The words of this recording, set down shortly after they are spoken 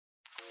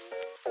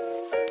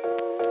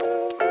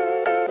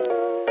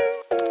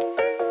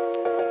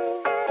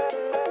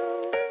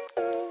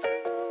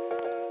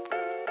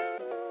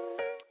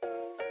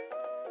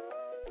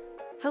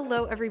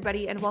Hello,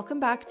 everybody, and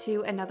welcome back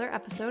to another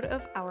episode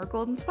of Our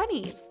Golden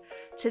 20s.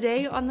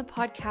 Today on the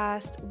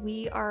podcast,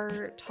 we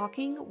are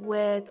talking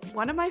with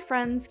one of my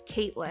friends,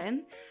 Kaitlyn,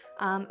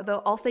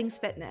 about all things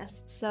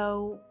fitness.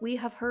 So we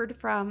have heard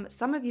from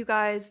some of you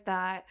guys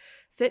that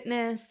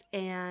fitness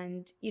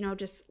and,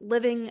 just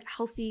living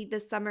healthy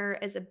this summer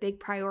is a big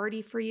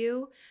priority for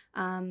you.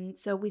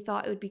 So we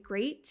thought it would be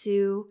great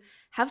to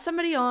have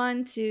somebody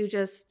on to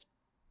just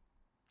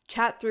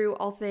chat through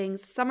all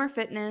things summer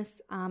fitness,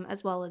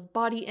 as well as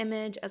body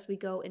image as we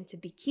go into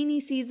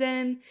bikini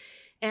season.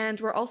 And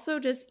we're also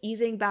just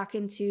easing back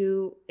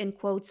into, in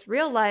quotes,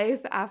 real life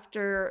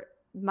after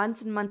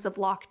months and months of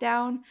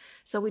lockdown.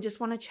 So we just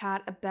want to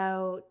chat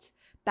about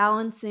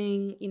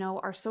balancing,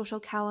 our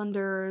social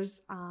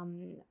calendars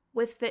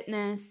with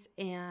fitness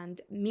and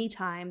me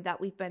time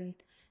that we've been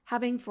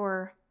having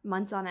for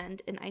months on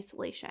end in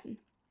isolation.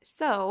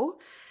 So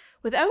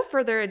without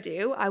further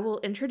ado, I will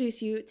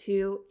introduce you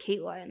to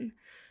Kaitlyn.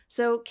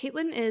 So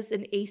Kaitlyn is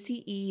an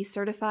ACE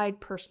certified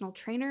personal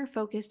trainer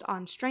focused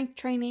on strength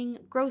training,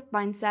 growth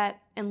mindset,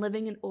 and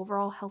living an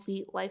overall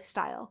healthy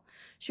lifestyle.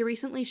 She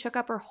recently shook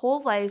up her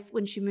whole life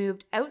when she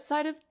moved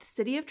outside of the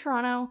city of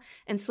Toronto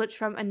and switched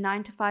from a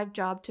 9-to-5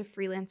 job to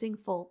freelancing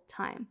full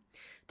time.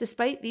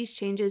 Despite these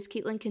changes,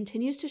 Kaitlyn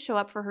continues to show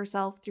up for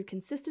herself through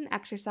consistent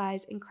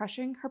exercise and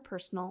crushing her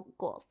personal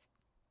goals.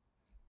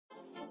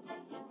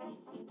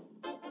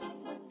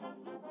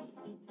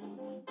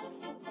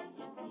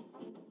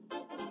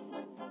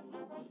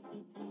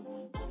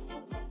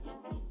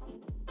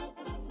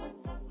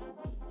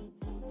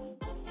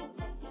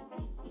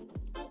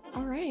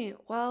 All right.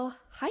 Well,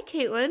 hi,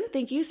 Kaitlyn.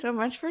 Thank you so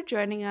much for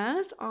joining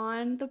us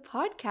on the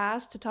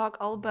podcast to talk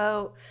all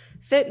about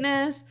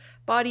fitness,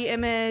 body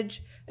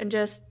image, and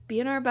just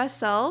being our best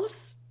selves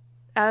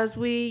as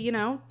we,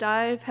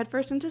 dive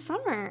headfirst into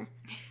summer.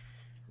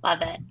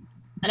 Love it.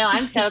 No,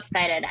 I'm so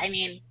excited. I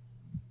mean,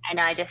 I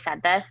know I just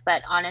said this,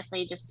 but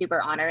honestly, just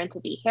super honored to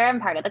be here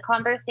and part of the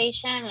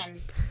conversation.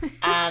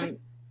 And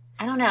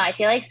I don't know, I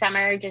feel like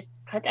summer just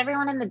puts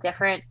everyone in the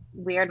different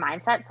weird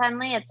mindset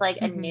suddenly. It's like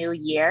a new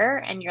year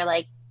and you're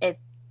like,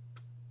 it's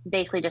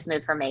basically just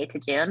moved from May to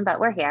June, but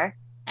we're here.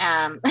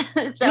 I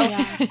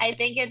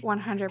think it's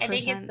 100%. I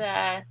think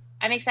it's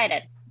I'm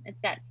excited. It's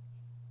good.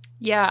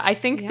 Yeah, I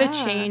think the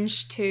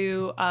change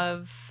too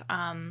of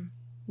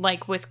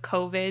like with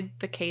COVID,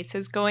 the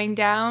cases going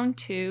down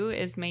too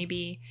is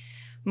maybe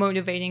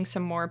motivating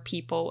some more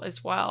people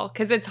as well.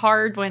 Because it's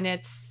hard when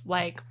it's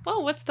like,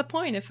 well, what's the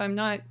point if I'm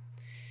not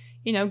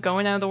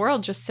going out of the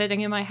world, just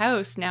sitting in my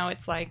house. Now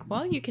it's like,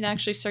 well, you can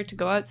actually start to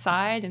go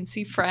outside and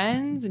see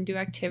friends and do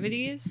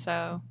activities.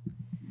 So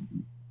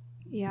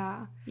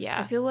yeah.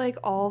 I feel like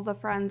all the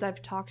friends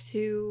I've talked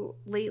to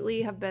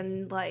lately have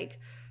been like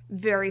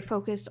very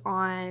focused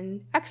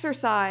on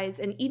exercise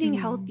and eating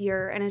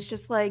healthier. And it's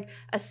just like,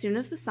 as soon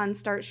as the sun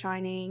starts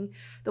shining,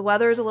 the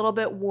weather is a little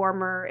bit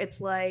warmer. It's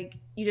like,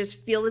 you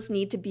just feel this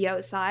need to be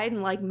outside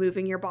and like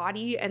moving your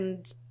body.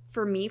 And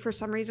for me, for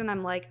some reason,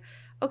 I'm like,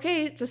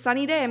 okay, it's a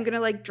sunny day. I'm going to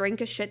like drink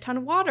a shit ton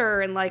of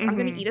water and like I'm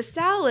going to eat a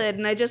salad.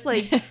 And I just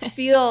like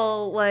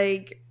feel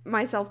like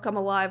myself come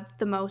alive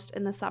the most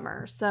in the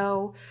summer.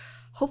 So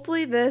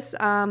hopefully this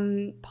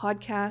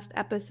podcast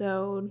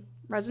episode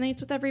resonates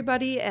with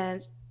everybody.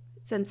 And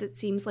since it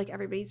seems like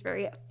everybody's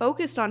very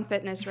focused on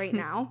fitness right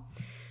now,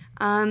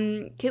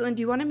 Kaitlyn,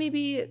 do you want to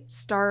maybe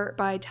start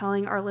by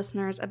telling our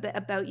listeners a bit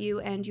about you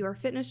and your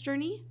fitness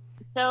journey?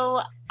 So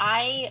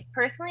I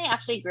personally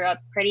actually grew up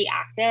pretty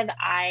active.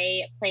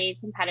 I played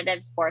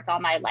competitive sports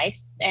all my life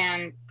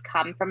and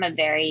come from a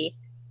very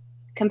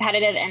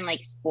competitive and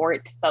like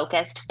sport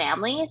focused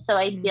family. So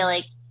I feel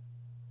like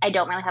I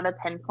don't really have a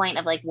pinpoint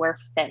of like where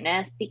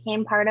fitness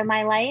became part of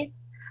my life.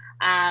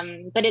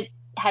 But it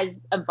has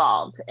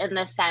evolved in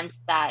the sense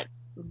that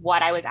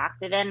what I was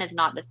active in is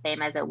not the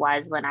same as it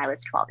was when I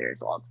was 12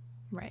 years old.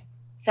 Right.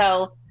 So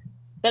a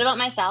bit about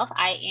myself.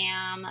 I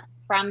am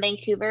from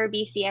Vancouver,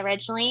 BC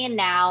originally,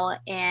 now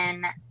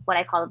in what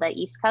I call the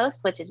East Coast,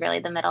 which is really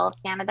the middle of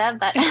Canada,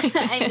 but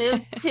I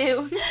moved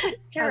to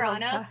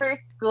Toronto for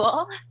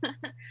school.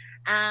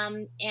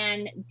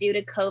 And due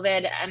to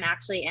COVID, I'm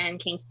actually in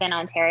Kingston,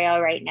 Ontario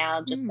right now.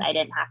 I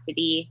didn't have to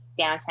be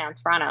downtown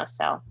Toronto,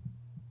 so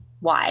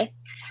why?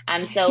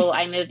 So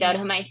I moved out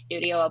of my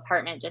studio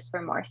apartment just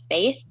for more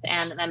space,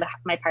 and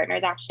my partner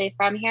is actually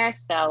from here,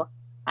 so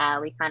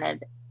we kind of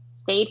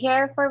stayed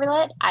here for a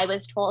bit. I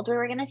was told we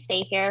were going to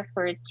stay here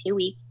for 2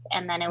 weeks,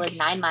 and then it was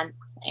 9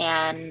 months,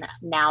 and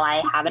now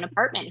I have an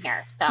apartment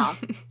here. So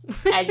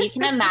as you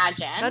can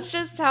imagine, that's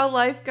just how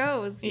life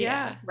goes.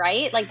 Yeah.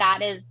 Right? Like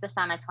that is the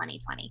summer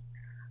 2020.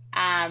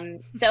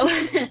 So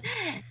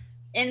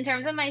in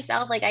terms of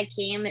myself, like I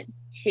came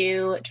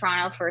to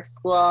Toronto for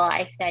school.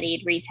 I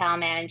studied retail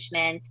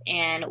management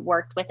and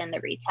worked within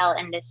the retail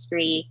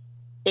industry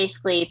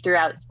basically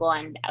throughout school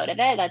and out of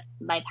it. That's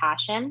my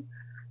passion.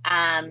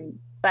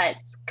 But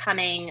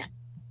coming,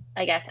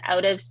 I guess,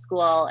 out of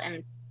school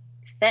and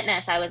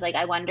fitness, I was like,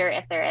 I wonder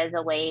if there is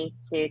a way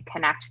to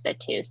connect the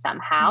two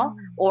somehow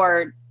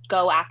or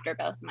go after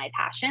both my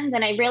passions.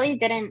 And I really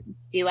didn't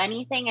do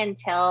anything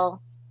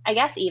until, I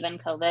guess, even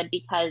COVID,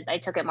 because I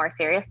took it more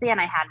seriously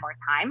and I had more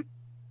time.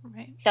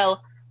 Right. So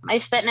my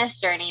fitness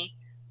journey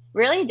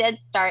really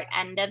did start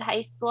end of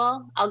high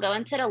school. I'll go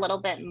into it a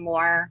little bit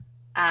more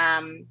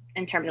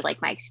in terms of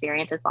like my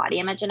experience with body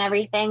image and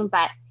everything.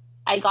 But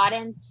I got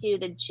into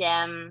the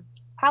gym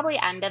probably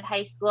end of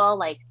high school,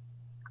 like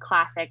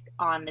classic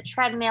on the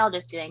treadmill,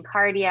 just doing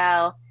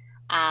cardio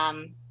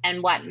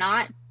and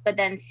whatnot. But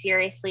then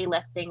seriously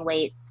lifting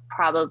weights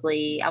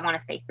probably, I want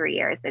to say 3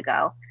 years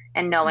ago,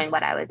 and knowing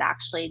what I was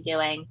actually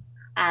doing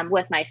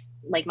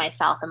with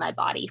myself and my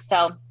body.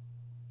 So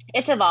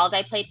it's evolved.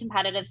 I played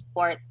competitive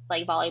sports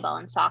like volleyball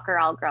and soccer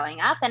all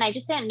growing up, and I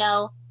just didn't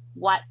know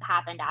what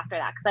happened after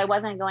that, because I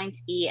wasn't going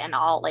to be an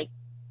all like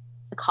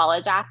a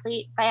college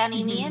athlete by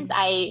any means.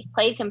 I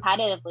played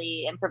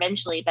competitively and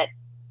provincially, but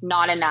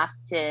not enough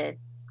to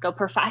go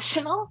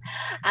professional.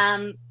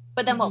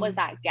 But then what was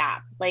that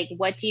gap? Like,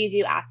 what do you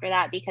do after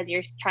that? Because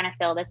you're trying to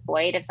fill this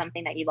void of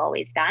something that you've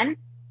always done.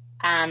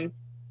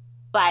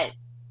 But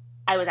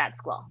I was at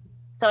school.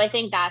 So I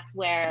think that's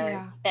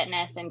where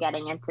fitness and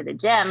getting into the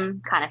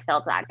gym kind of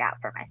filled that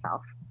gap for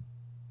myself.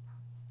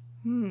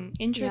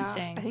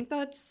 Interesting. I think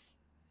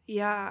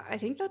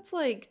that's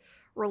like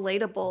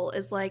relatable,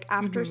 is like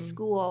after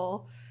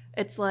school,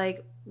 it's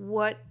like,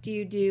 what do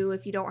you do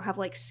if you don't have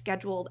like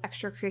scheduled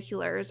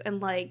extracurriculars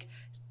and like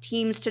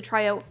teams to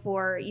try out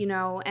for, you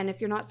know, and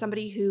if you're not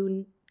somebody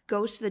who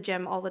goes to the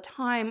gym all the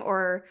time,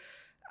 or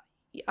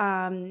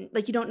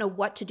like you don't know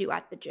what to do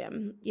at the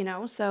gym, you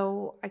know?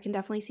 So I can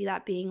definitely see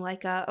that being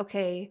like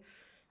okay,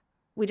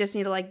 we just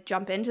need to like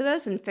jump into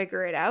this and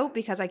figure it out,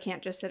 because I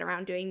can't just sit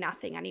around doing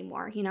nothing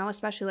anymore, you know,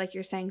 especially like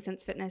you're saying,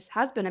 since fitness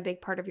has been a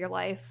big part of your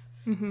life,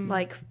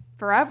 like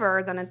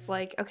forever, then it's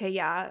like, okay,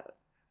 yeah,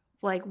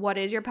 like what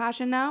is your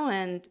passion now?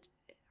 And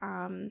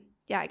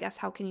I guess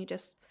how can you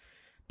just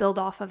build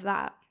off of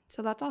that?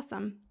 So that's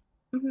awesome.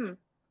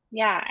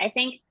 Yeah, I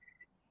think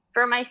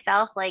for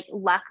myself, like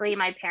luckily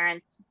my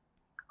parents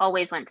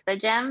always went to the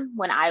gym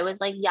when I was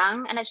like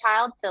young and a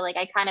child. So like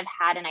I kind of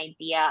had an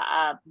idea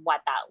of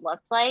what that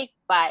looked like,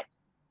 but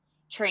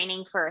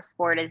training for a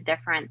sport is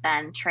different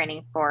than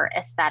training for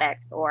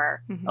aesthetics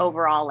or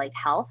overall like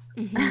health.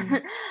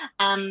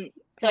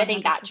 So I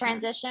think that 100%.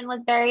 transition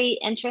was very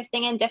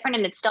interesting and different,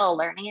 and it's still a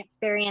learning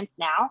experience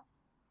now,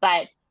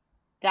 but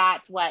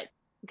that's what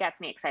gets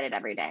me excited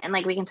every day. And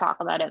like we can talk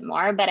about it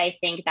more, but I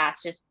think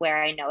that's just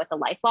where I know it's a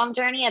lifelong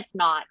journey. It's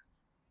not,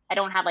 I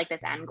don't have like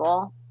this end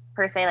goal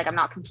per se. Like I'm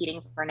not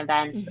competing for an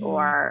event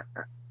or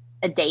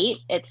a date.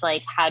 It's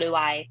like, how do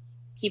I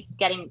keep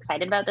getting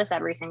excited about this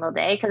every single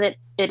day? Because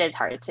it is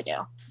hard to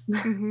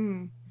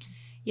do.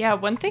 Yeah,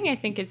 one thing I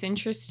think is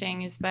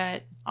interesting is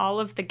that all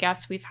of the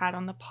guests we've had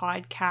on the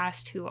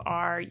podcast who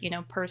are, you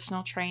know,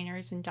 personal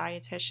trainers and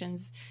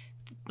dietitians,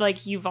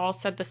 like you've all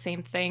said the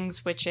same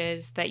things, which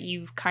is that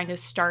you've kind of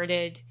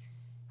started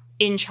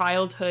in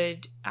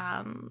childhood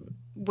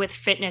with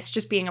fitness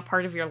just being a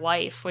part of your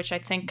life, which I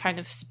think kind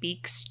of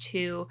speaks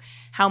to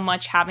how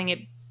much having it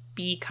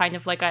be kind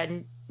of like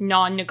a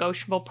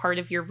non-negotiable part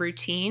of your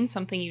routine,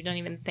 something you don't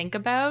even think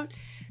about,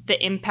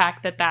 the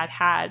impact that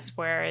has.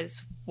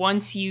 Whereas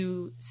once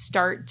you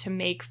start to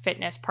make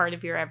fitness part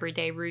of your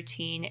everyday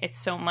routine, it's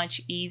so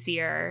much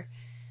easier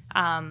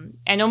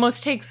and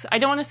almost takes, I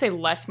don't want to say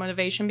less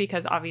motivation,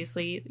 because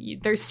obviously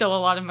there's still a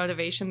lot of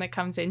motivation that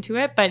comes into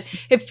it, but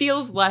it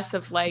feels less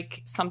of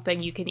like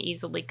something you can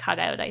easily cut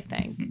out, I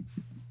think.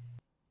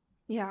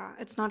 Yeah,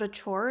 it's not a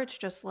chore. It's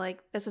just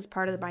like, this is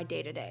part of my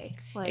day-to-day.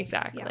 Like,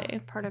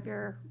 exactly. Part of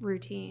your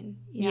routine.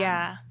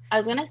 Yeah. I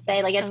was going to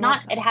say, like,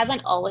 it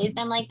hasn't always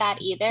been like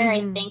that either.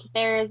 I think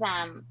there's,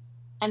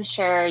 I'm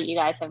sure you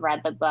guys have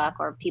read the book,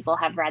 or people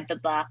have read the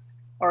book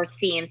or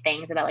seen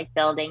things about like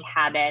building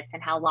habits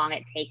and how long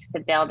it takes to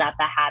build up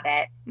a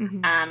habit,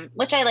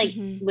 which I like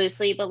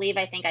loosely believe.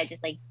 I think I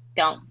just like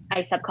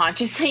I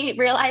subconsciously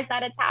realize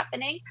that it's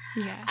happening.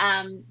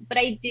 But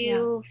I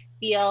do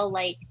feel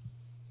like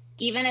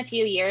even a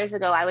few years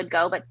ago, I would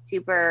go, but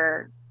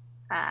super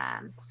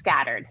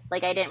scattered.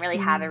 Like I didn't really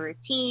have a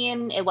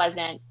routine. It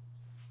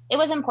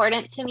was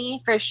important to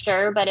me for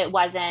sure, but it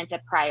wasn't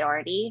a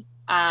priority.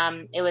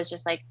 It was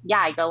just like, yeah,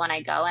 I go when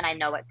I go and I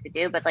know what to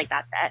do, but like,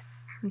 that's it.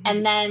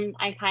 And then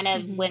I kind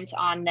of went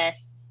on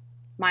this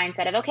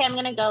mindset of, okay, I'm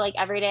going to go like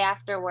every day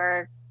after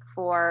work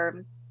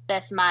for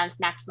this month,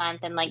 next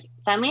month. And like,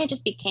 suddenly it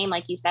just became,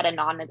 like you said, a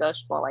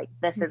non-negotiable, like,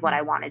 this is what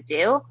I want to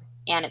do.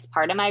 And it's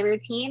part of my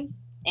routine.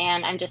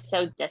 And I'm just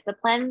so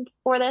disciplined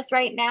for this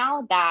right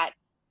now that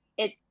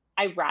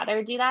I'd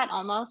rather do that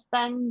almost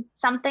than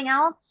something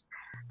else.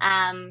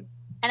 And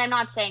I'm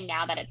not saying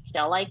now that it's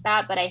still like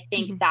that, but I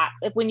think that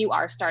when you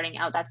are starting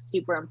out, that's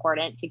super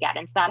important to get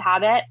into that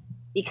habit,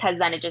 because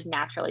then it just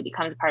naturally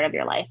becomes part of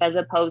your life, as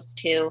opposed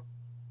to,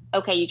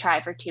 okay, you try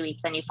it for 2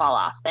 weeks, then you fall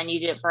off. Then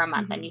you do it for a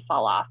month, then you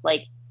fall off.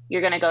 Like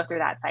you're going to go through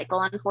that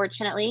cycle,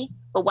 unfortunately.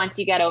 But once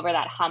you get over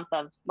that hump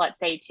of, let's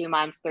say 2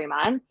 months, 3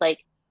 months,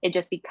 like it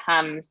just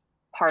becomes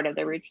part of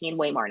the routine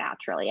way more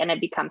naturally, and it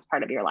becomes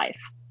part of your life.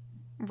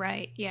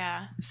 Right.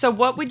 Yeah. So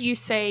what would you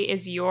say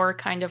is your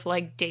kind of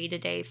like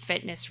day-to-day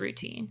fitness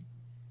routine?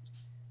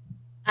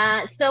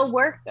 So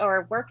work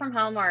from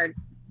home or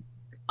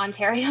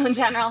Ontario in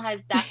general has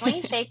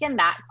definitely shaken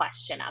that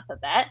question up a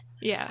bit.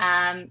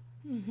 Yeah.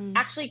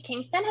 Actually,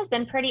 Kingston has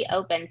been pretty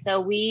open. So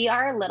we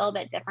are a little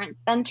bit different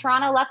than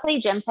Toronto.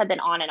 Luckily, gyms have been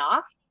on and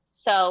off.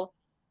 So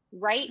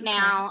right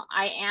now,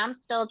 I am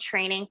still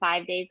training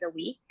 5 days a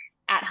week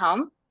at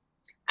home.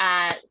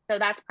 So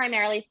that's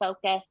primarily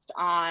focused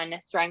on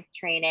strength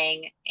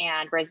training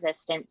and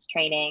resistance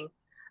training,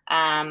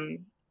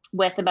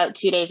 with about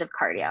 2 days of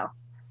cardio.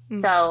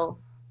 So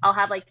I'll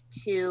have like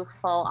 2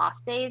 full off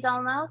days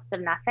almost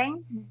of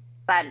nothing,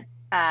 but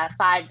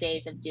 5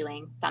 days of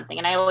doing something.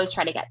 And I always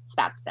try to get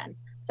steps in.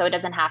 So it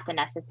doesn't have to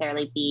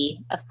necessarily be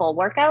a full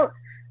workout,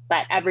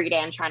 but every day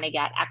I'm trying to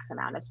get X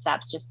amount of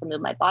steps just to move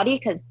my body.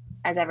 Because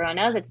as everyone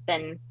knows, it's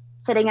been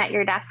sitting at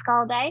your desk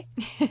all day.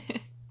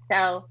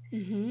 So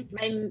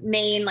my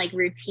main like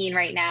routine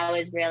right now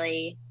is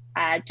really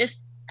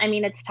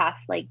it's tough.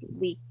 Like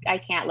I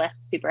can't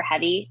lift super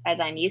heavy as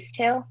I'm used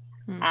to.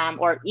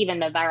 Or even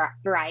the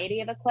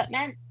variety of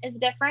equipment is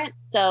different.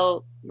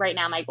 So right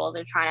now my goals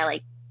are trying to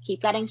like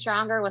keep getting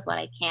stronger with what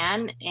I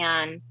can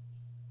and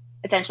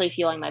essentially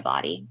fueling my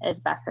body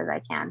as best as I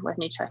can with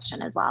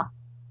nutrition as well.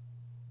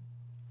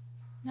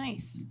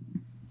 Nice.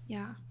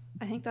 Yeah,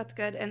 I think that's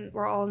good. And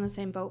we're all in the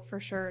same boat for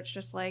sure. It's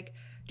just like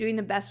doing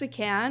the best we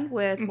can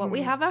with what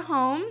we have at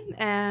home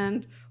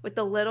and with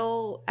the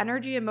little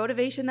energy and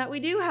motivation that we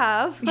do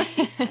have,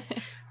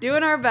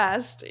 doing our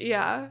best.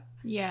 Yeah.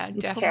 Yeah,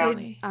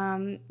 definitely.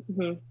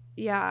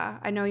 Yeah,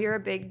 I know you're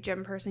a big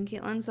gym person,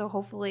 Kaitlyn, so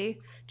hopefully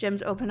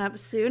gyms open up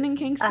soon in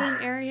Kingston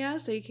area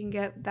so you can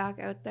get back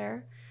out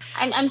there.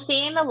 I'm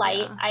seeing the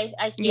light. Yeah.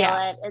 I feel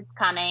it. It's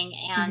coming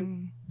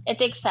and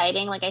it's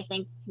exciting. Like I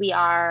think we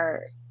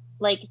are,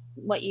 like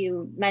what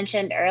you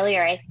mentioned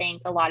earlier, I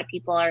think a lot of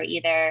people are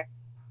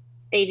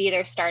they've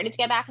either started to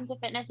get back into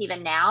fitness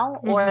even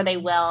now or they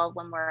will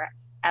when we're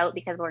out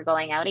because we're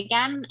going out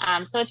again.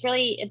 So it's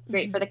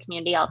great for the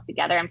community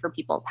altogether and for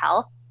people's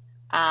health.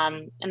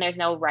 And there's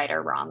no right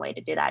or wrong way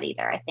to do that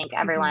either. I think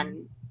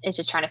everyone is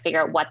just trying to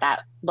figure out what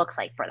that looks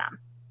like for them.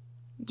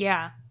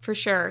 Yeah, for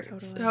sure. Totally.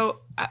 So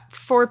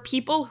for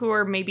people who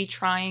are maybe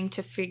trying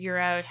to figure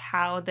out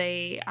how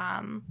they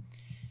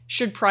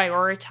should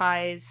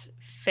prioritize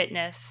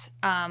fitness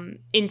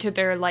into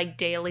their like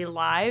daily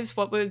lives,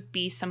 what would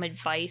be some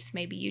advice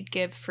maybe you'd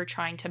give for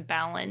trying to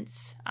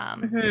balance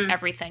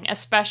everything,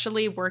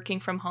 especially working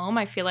from home?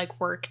 I feel like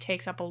work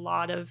takes up a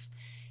lot of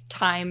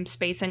time,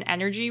 space, and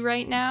energy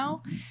right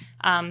now.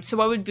 So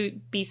what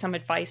would be some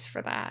advice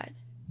for that?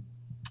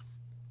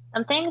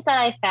 Some things that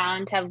I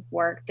found have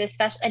worked,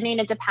 especially,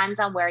 it depends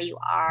on where you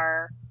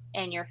are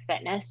in your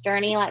fitness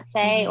journey, let's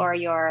say, or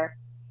your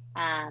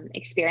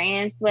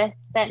experience with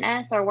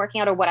fitness or working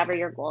out or whatever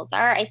your goals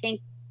are. I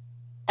think,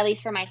 at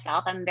least for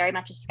myself, I'm very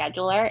much a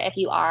scheduler. If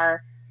you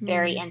are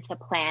very into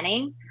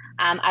planning,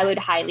 I would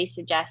highly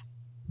suggest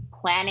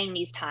planning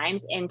these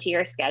times into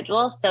your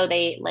schedule. So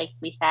they, like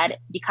we said,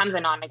 becomes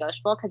a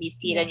non-negotiable because you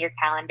see it in your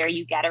calendar,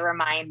 you get a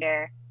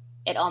reminder.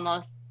 It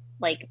almost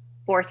like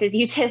forces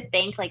you to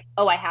think like,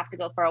 oh, I have to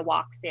go for a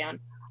walk soon.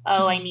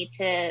 Oh, I need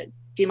to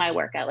do my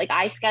workout. Like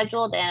I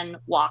scheduled in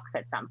walks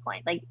at some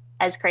point. Like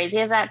as crazy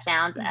as that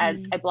sounds, I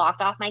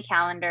blocked off my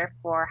calendar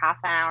for half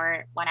an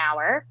hour, 1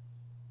 hour.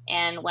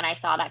 And when I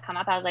saw that come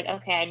up, I was like,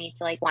 okay, I need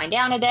to like wind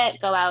down a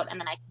bit, go out, and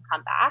then I can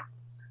come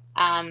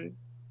back.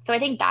 So I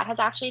think that has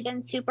actually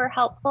been super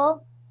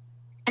helpful.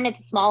 And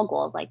it's small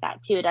goals like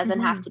that too. It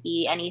doesn't have to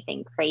be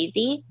anything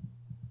crazy,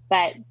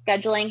 but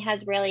scheduling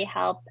has really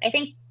helped. I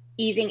think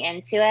easing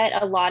into it,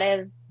 a lot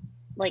of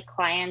like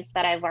clients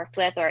that I've worked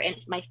with or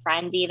my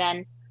friends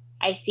even,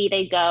 I see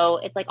they go,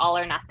 it's like all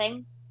or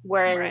nothing,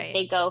 where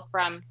they go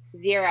from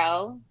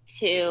 0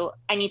 to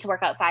I need to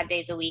work out 5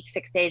 days a week,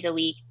 6 days a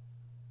week,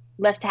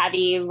 lift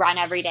heavy, run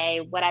every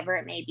day, whatever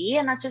it may be.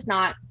 And that's just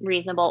not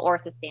reasonable or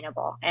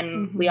sustainable.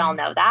 And we all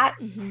know that.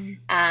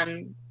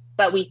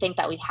 But we think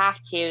that we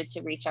have to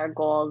reach our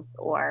goals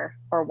or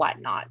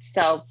whatnot.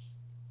 So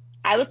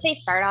I would say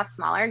start off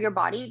smaller. Your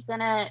body's going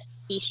to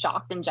be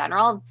shocked in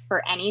general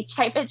for any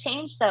type of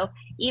change. So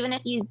even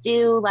if you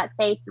do, let's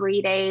say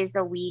 3 days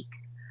a week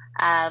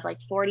of like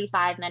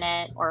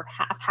 45-minute or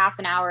half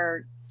an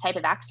hour type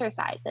of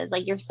exercises,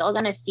 like you're still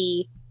going to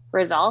see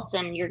results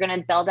and you're going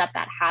to build up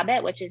that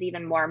habit, which is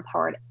even more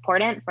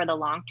important for the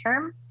long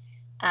term.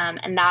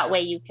 And that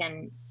way you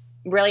can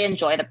really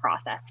enjoy the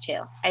process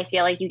too. I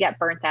feel like you get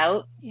burnt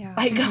out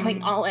by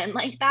going all in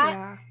like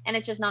that, and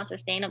it's just not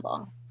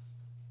sustainable.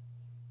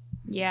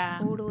 Yeah,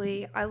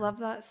 totally. I love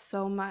that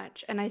so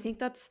much. And I think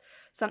that's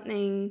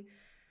something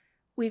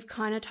we've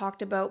kind of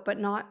talked about, but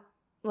not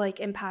like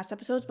in past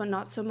episodes, but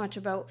not so much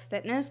about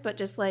fitness, but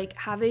just like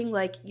having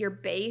like your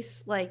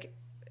base, like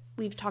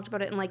we've talked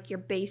about it in like your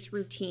base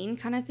routine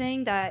kind of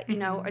thing that, you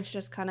know, it's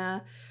just kind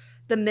of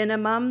the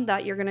minimum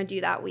that you're going to do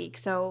that week.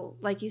 So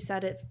like you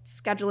said, it's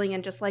scheduling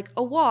in just like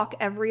a walk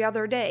every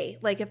other day.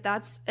 Like if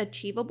that's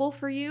achievable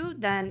for you,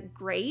 then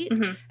great.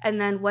 And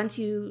then once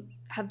you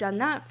have done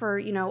that for,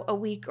 a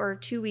week or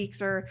 2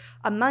 weeks or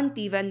a month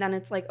even, then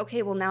it's like,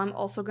 okay, well now I'm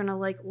also going to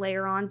like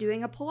layer on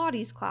doing a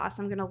Pilates class.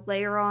 I'm going to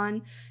layer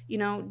on,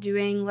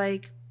 doing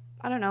like,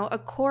 I don't know, a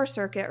core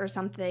circuit or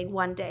something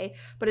one day.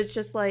 But it's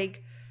just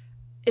like,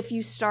 if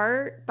you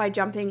start by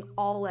jumping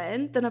all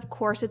in, then of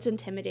course it's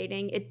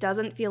intimidating. It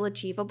doesn't feel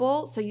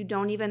achievable. So you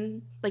don't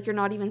even, like, you're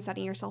not even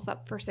setting yourself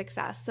up for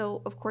success.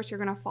 So of course you're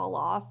going to fall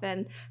off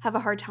and have a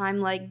hard time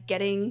like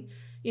getting,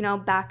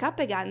 back up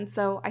again.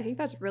 So I think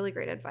that's really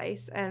great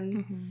advice.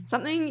 And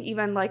something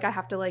even like I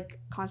have to like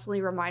constantly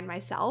remind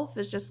myself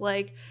is just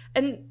like,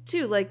 and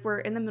too, like we're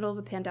in the middle of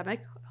a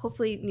pandemic,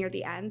 hopefully near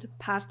the end,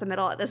 past the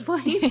middle at this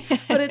point.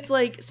 But it's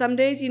like some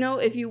days,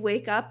 if you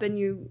wake up and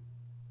you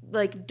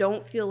like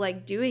don't feel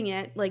like doing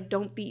it, like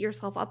don't beat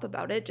yourself up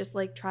about it. Just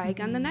like try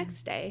again the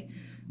next day.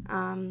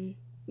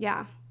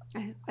 Yeah.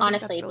 I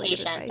Honestly, really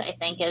patience I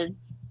think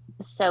is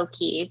so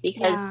key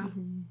because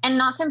and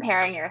not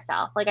comparing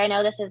yourself. Like I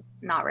know this is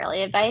not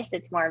really advice.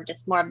 It's more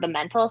of the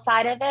mental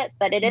side of it,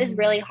 but it is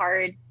really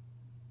hard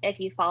if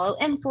you follow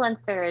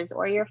influencers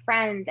or your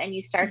friends and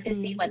you start to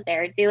see what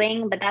they're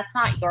doing, but that's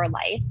not your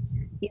life.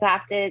 You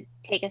have to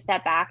take a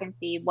step back and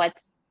see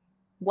what's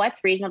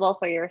reasonable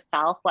for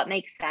yourself, what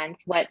makes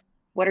sense, what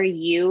are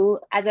you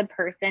as a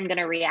person going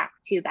to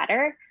react to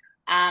better,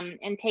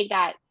 and take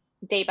that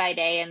day by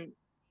day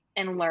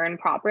and learn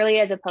properly,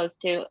 as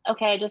opposed to,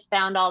 okay, I just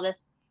found all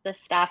this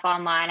stuff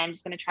online, I'm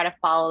just going to try to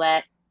follow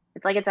it.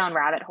 It's like its own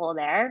rabbit hole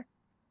there.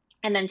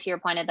 And then to your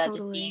point about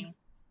just being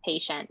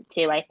patient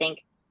too, I think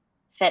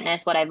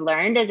fitness, what I've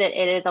learned is that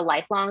it is a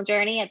lifelong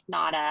journey. It's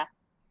not a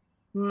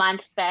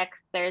month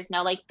fix. There's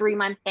no like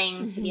 3-month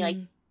thing to be like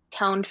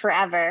toned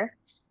forever.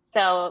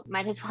 So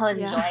might as well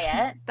enjoy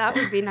it. That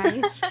would be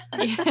nice.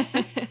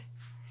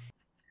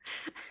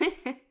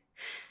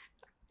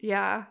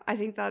 Yeah, I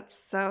think that's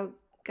so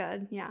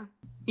good. Yeah.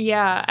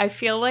 Yeah, I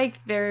feel like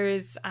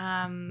there's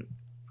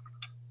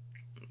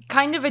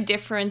kind of a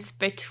difference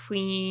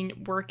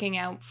between working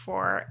out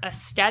for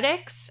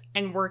aesthetics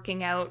and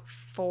working out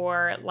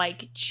for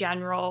like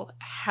general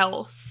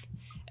health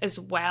as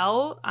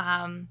well.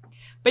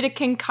 But it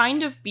can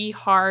kind of be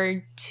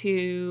hard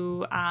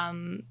to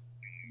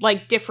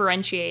like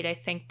differentiate, I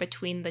think,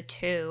 between the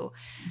two.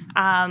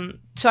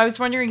 So I was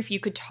wondering if you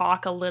could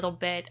talk a little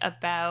bit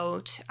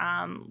about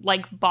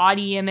like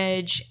body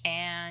image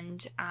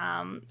and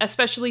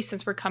especially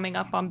since we're coming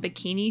up on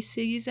bikini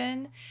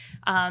season.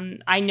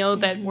 I know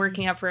that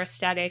working out for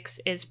aesthetics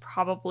is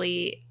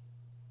probably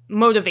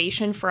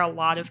motivation for a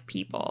lot of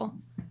people.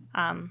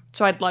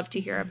 So I'd love to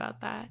hear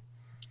about that.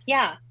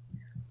 Yeah,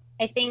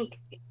 I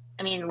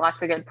mean,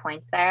 lots of good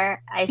points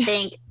there. I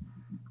think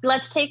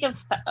let's take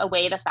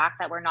away the fact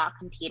that we're not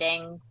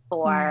competing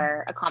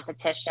for a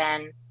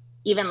competition,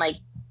 even like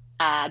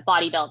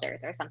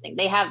bodybuilders or something.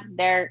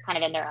 They're kind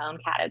of in their own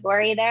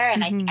category there.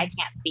 And I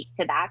can't speak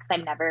to that because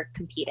I've never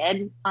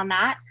competed on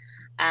that.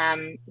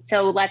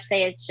 So let's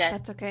say it's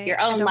just your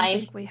own life. I don't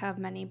think we have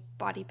many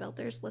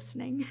bodybuilders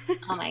listening.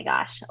 Oh my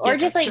gosh. Or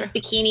just like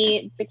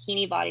bikini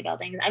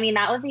bodybuilding. I mean,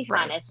 that would be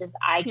fun. Right. It's just,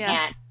 I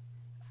can't,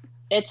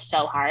 it's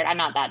so hard. I'm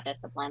not that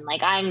disciplined.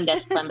 Like I'm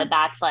disciplined, but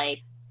that's like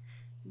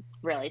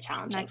really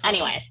challenging.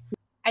 Anyways,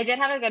 I did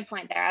have a good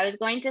point there. I was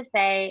going to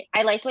say,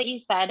 I liked what you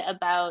said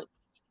about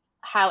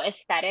how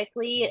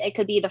aesthetically it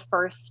could be the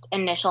first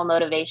initial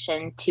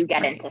motivation to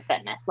get into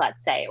fitness,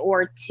 let's say,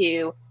 or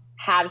to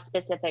have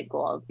specific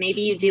goals.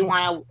 Maybe you do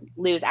want to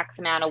lose X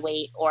amount of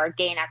weight or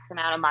gain X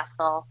amount of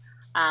muscle,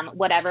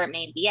 whatever it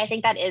may be. I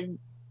think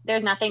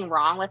there's nothing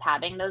wrong with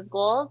having those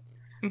goals.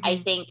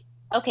 I think,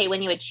 okay,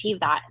 when you achieve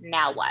that,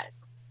 now what?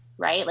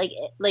 Right?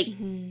 Like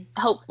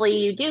hopefully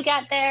you do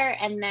get there.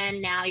 And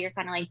then now you're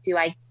kind of like, do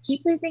I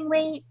keep losing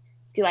weight?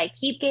 Do I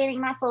keep gaining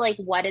muscle? Like,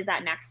 what is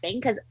that next thing?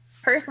 Because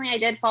personally, I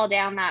did fall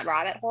down that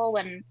rabbit hole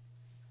when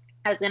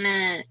I was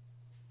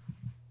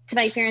to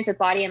my experience with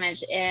body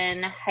image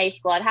in high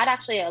school. I've had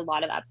actually a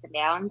lot of ups and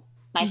downs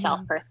myself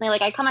personally.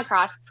 Like I come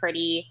across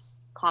pretty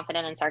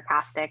confident and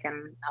sarcastic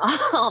and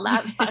all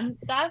that fun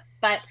stuff.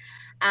 But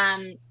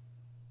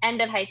end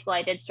of high school,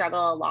 I did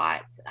struggle a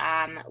lot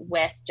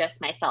with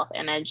just my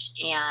self-image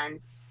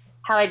and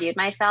how I viewed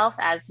myself,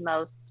 as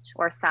most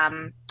or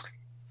some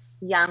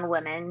young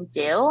women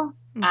do.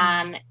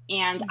 And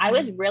I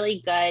was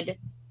really good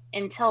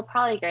until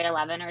probably grade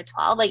 11 or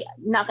 12. Like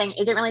nothing,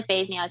 it didn't really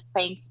faze me. I was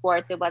playing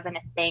sports. It wasn't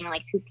a thing.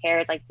 Like who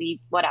cared? Like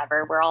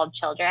whatever, we're all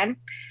children.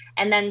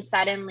 And then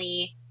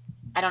suddenly,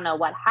 I don't know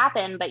what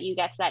happened, but you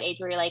get to that age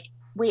where you're like,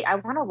 wait, I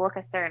want to look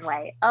a certain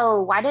way.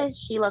 Oh, why does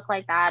she look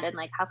like that? And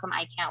like, how come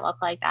I can't look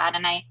like that?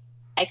 And I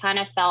kind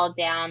of fell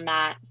down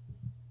that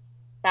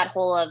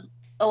hole of,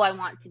 oh, I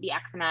want to be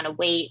X amount of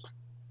weight,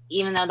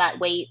 even though that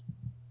weight,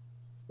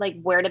 like,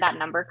 where did that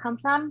number come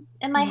from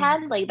in my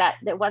head? Like that,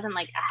 it wasn't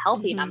like a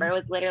healthy number. It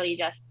was literally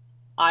just,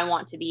 I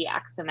want to be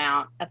X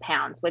amount of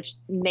pounds, which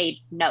made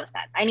no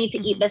sense. I need to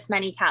eat this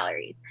many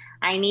calories.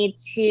 I need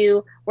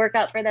to work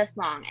out for this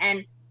long.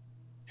 And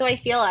so I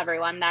feel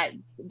everyone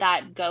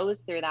that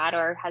goes through that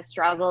or has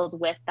struggled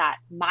with that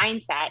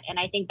mindset. And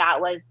I think that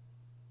was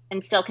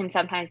and still can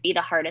sometimes be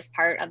the hardest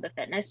part of the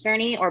fitness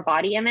journey or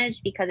body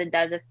image, because it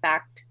does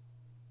affect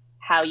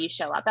how you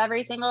show up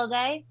every single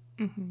day.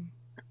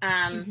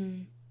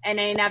 Mm-hmm. And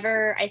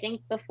I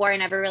think before I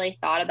never really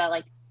thought about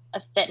like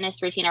a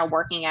fitness routine or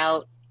working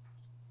out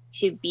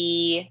to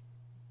be,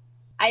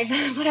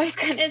 what I was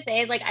going to say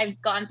is like, I've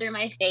gone through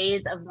my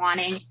phase of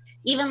wanting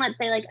even, let's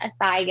say, like a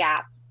thigh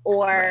gap,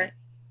 or,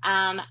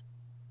 I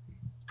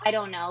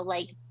don't know,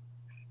 like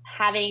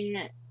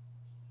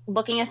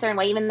looking a certain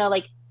way, even though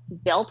like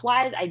built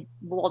wise, I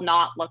will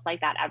not look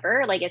like that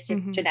ever. Like it's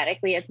just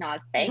genetically, it's not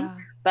a thing,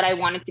 but I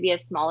want it to be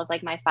as small as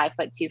like my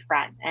 5'2"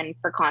 friend. And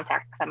for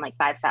context, I'm like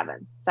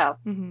 5'7". So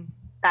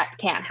that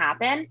can't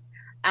happen.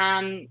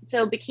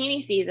 So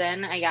bikini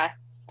season, I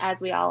guess,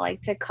 as we all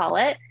like to call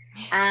it,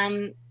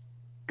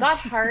 got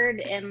hard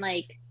in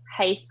like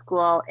high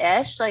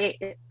school-ish,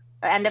 like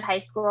end of high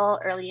school,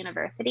 early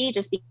university,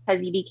 just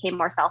because you became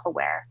more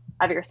self-aware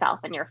of yourself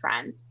and your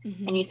friends,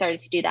 and you started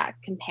to do that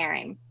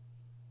comparing.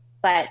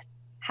 But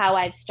how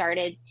I've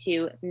started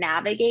to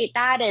navigate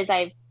that is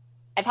I've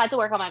had to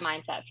work on my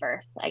mindset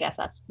first. I guess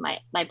that's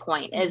my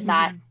point, is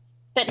that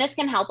fitness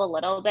can help a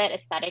little bit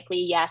aesthetically.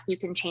 Yes, you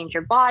can change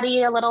your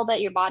body a little bit,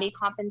 your body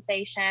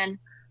compensation,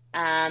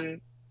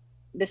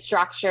 the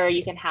structure,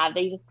 you can have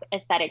these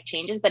aesthetic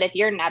changes, but if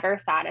you're never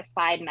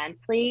satisfied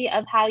mentally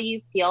of how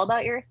you feel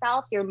about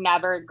yourself, you're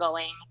never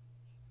going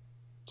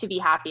to be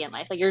happy in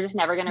life. Like you're just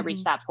never going to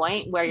reach that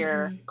point where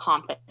you're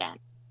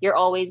confident. You're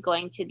always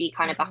going to be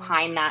kind of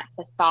behind that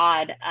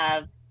facade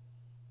of,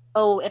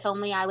 oh, if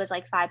only I was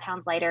like 5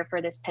 pounds lighter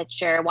for this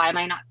picture, why am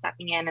I not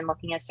stepping in and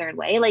looking a certain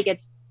way? Like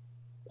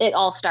it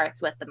all starts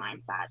with the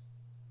mindset.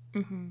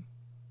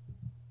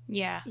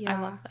 Yeah,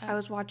 I love that. I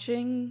was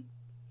watching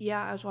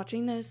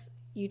this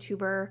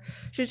YouTuber.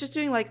 She was just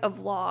doing like a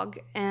vlog,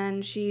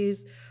 and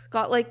she's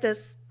got like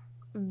this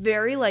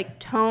very like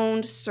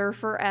toned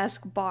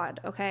surfer-esque bod,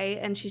 okay?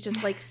 And she's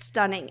just like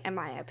stunning in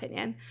my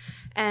opinion.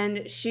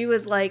 And she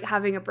was like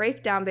having a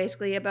breakdown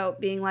basically about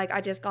being like,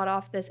 I just got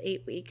off this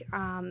 8-week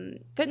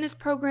fitness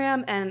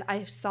program and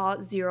I saw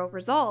 0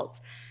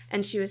 results.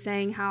 And she was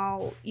saying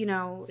how, you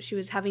know, she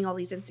was having all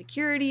these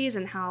insecurities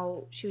and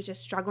how she was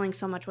just struggling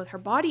so much with her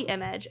body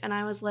image. And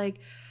I was like,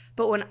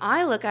 but when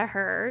I look at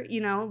her,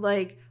 you know,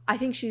 like I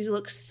think she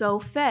looks so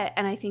fit,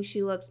 and I think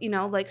she looks, you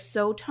know, like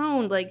so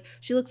toned, like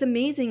she looks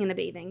amazing in a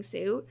bathing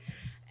suit.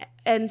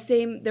 And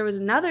same, there was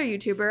another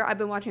YouTuber, I've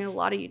been watching a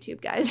lot of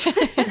YouTube guys,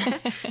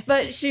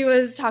 but she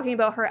was talking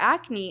about her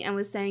acne and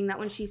was saying that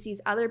when she sees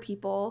other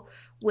people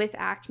with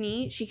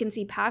acne, she can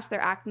see past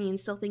their acne and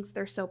still thinks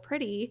they're so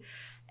pretty.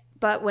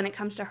 But when it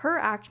comes to her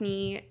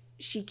acne,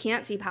 she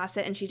can't see past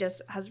it, and she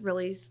just has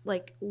really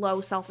like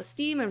low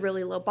self-esteem and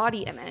really low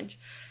body image.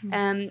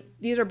 And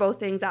these are both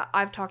things that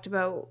I've talked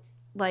about,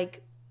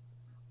 like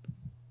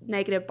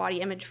negative body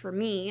image for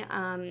me,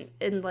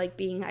 and like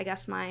being, I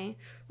guess, my,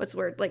 what's the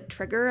word, like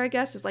trigger, I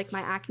guess, is like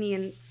my acne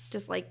and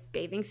just like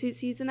bathing suit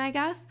season, I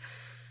guess.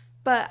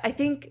 But I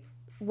think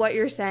what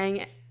you're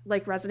saying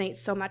like resonates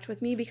so much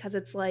with me, because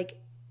it's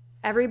like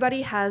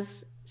everybody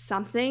has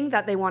something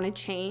that they want to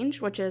change,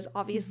 which is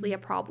obviously a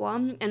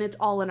problem, and it's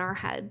all in our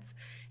heads.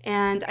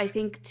 And I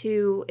think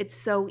too, it's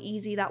so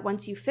easy that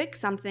once you fix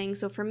something,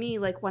 so for me,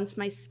 like once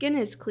my skin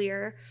is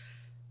clear,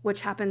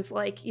 which happens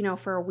like, you know,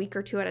 for a week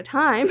or 2 at a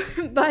time,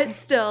 but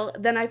still,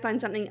 then I find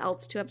something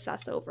else to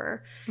obsess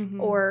over.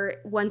 Or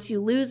once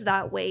you lose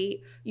that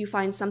weight, you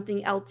find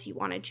something else you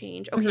want to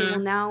change. Okay, well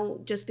now,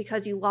 just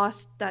because you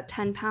lost that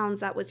 10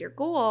 pounds, that was your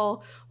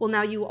goal, well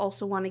now you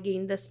also want to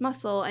gain this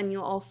muscle, and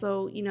you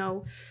also, you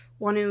know,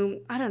 want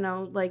to, I don't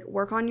know, like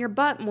work on your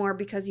butt more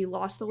because you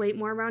lost the weight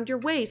more around your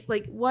waist,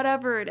 like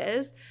whatever it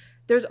is,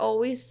 there's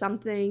always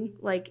something,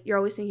 like you're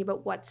always thinking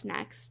about what's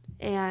next,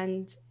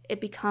 and it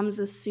becomes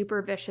a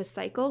super vicious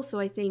cycle. So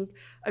I think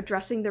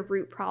addressing the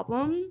root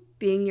problem,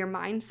 being your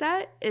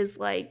mindset, is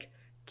like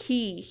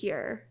key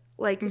here,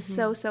 like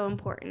so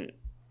important.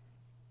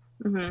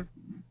 And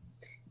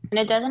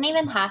it doesn't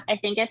even have, I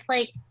think it's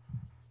like,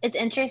 it's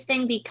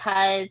interesting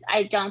because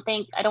I don't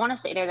want to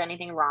say there's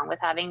anything wrong with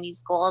having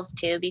these goals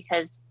too,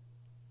 because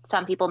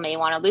some people may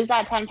want to lose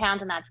that 10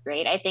 pounds and that's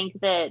great. I think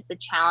the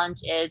challenge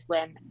is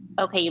when,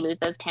 okay, you lose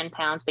those 10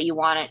 pounds, but you're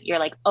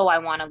like, oh, I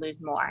want to lose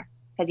more,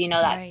 because you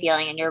know that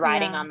feeling and you're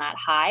riding on that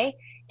high,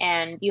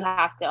 and you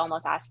have to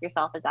almost ask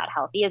yourself, is that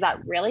healthy? Is that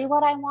really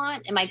what I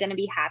want? Am I going to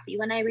be happy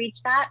when I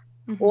reach that?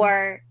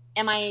 Or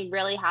am I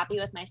really happy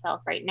with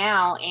myself right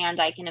now and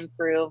I can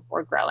improve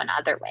or grow in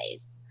other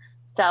ways?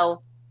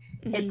 So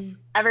it's,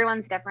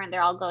 everyone's different.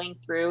 They're all going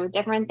through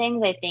different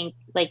things. I think,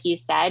 like you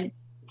said,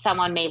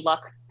 someone may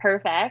look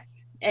perfect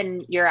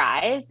in your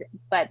eyes,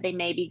 but they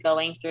may be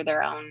going through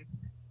their own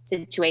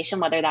situation,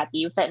 whether that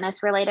be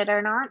fitness related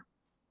or not.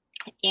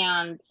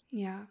 And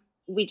you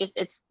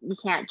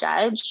can't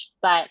judge.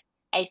 But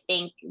I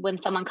think when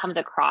someone comes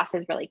across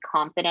as really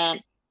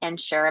confident and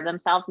sure of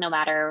themselves, no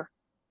matter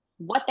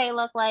what they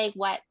look like,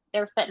 what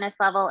their fitness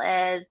level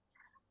is,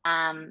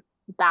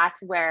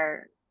 that's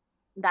where,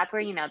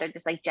 you know, they're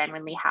just like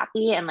genuinely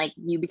happy, and like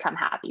you become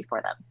happy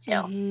for them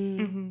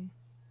too.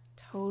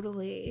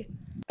 Totally.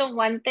 The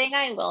one thing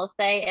I will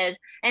say is,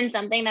 and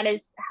something that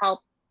has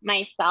helped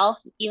myself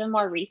even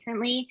more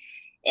recently,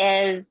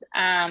 is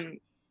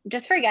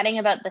just forgetting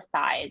about the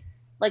size.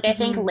 Like, I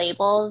think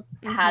labels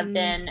have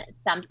been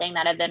something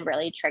that have been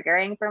really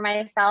triggering for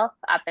myself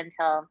up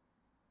until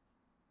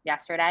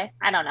yesterday.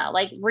 I don't know,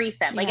 like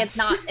recent, like it's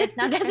not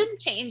doesn't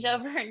change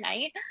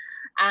overnight.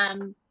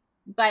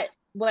 But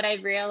what I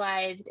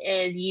realized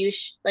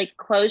is like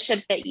clothes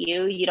should fit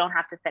you. You don't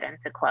have to fit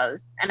into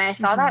clothes. And I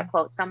saw that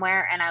quote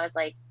somewhere and I was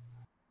like,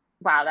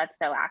 wow, that's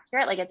so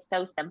accurate. Like, it's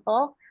so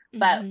simple,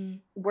 but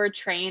we're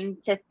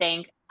trained to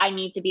think I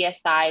need to be a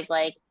size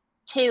like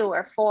 2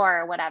 or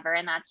 4 or whatever.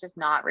 And that's just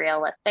not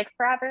realistic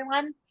for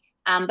everyone.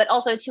 But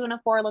also 2 and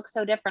a 4 look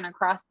so different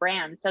across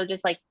brands. So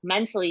just like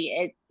mentally,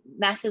 it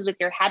messes with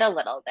your head a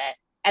little bit.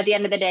 At the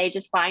end of the day,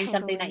 just find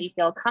something that you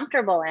feel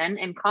comfortable in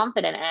and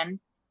confident in.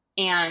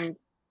 And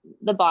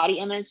the body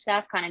image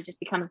stuff kind of just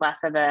becomes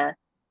less of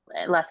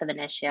an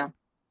issue.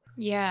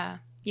 Yeah.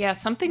 Yeah.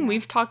 Something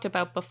we've talked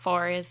about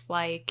before is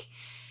like,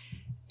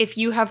 if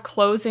you have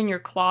clothes in your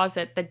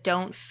closet that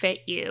don't fit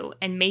you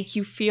and make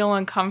you feel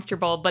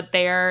uncomfortable, but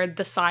they're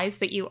the size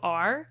that you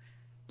are,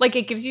 like,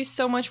 it gives you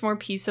so much more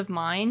peace of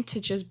mind to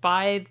just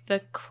buy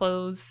the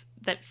clothes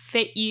that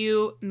fit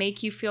you,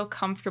 make you feel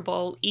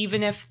comfortable,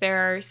 even if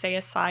they're, say,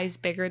 a size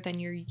bigger than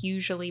you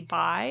usually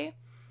buy.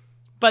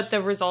 But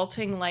the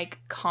resulting, like,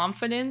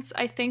 confidence,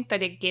 I think,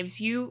 that it gives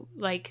you,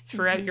 like,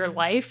 throughout your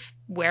life,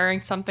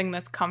 wearing something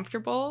that's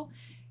comfortable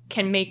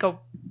can make a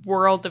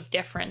world of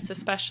difference,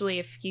 especially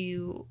if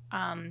you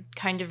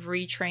kind of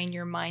retrain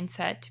your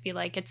mindset to be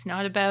like, it's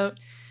not about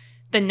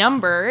the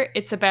number,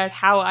 it's about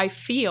how I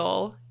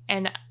feel.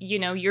 And, you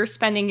know, you're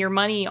spending your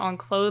money on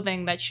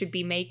clothing that should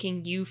be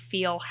making you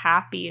feel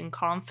happy and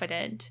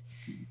confident,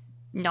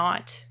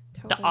 not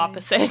the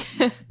opposite.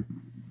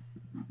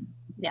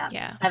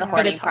 Yeah. I have a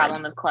hoarding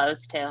problem with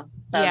clothes too.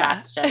 So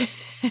that's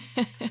just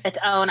its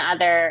own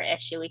other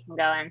issue we can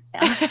go into.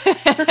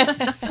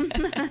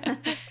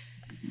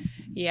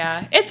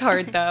 Yeah, it's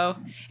hard though.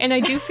 And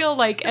I do feel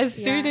like as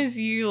soon as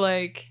you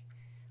like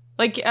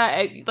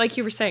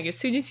you were saying, as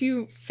soon as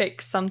you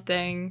fix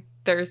something,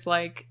 there's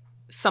like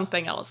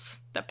something else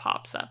that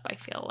pops up, I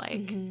feel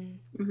like.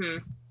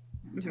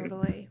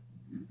 Totally.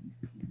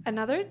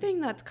 Another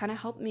thing that's kind of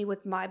helped me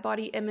with my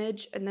body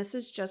image, and this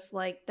is just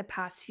like the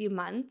past few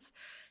months,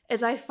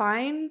 is I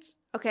find,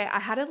 I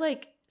had to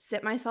like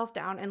sit myself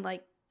down and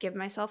like give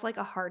myself like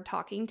a hard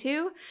talking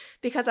to,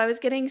 because I was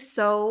getting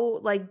so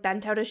like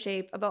bent out of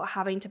shape about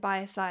having to buy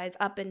a size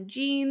up in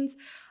jeans,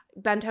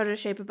 bent out of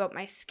shape about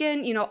my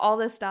skin, you know, all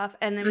this stuff.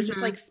 And it was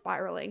just like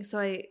spiraling. So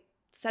I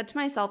said to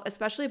myself,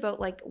 especially about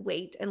like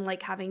weight and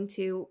like having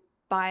to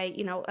buy,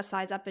 you know, a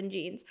size up in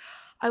jeans,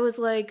 I was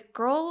like,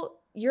 girl,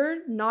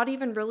 you're not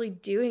even really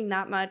doing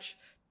that much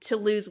to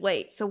lose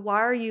weight. So why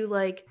are you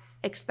like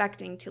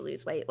expecting to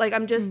lose weight? Like,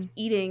 I'm just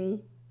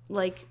eating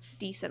like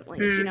decently,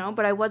 you know,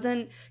 but I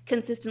wasn't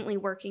consistently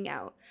working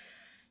out.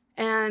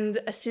 And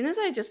as soon as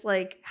I just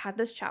like had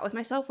this chat with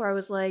myself where I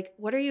was like,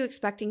 what are you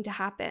expecting to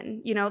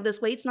happen? You know,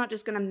 this weight's not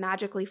just going to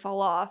magically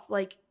fall off.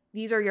 Like,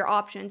 these are your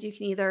options. You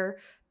can either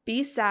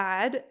be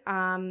sad,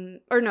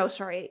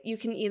 you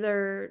can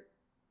either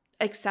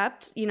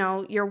accept, you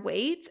know, your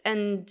weight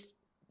and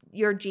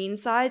your jean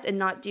size and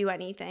not do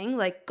anything,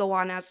 like go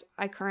on as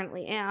I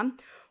currently am,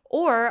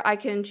 or I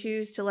can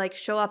choose to like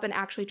show up and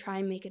actually try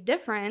and make a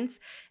difference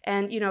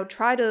and, you know,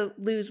 try to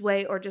lose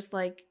weight, or just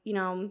like, you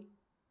know,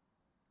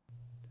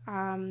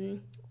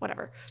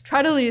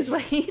 try to lose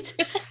weight.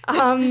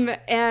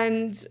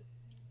 And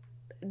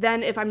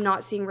then if I'm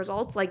not seeing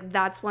results, like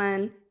that's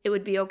when it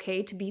would be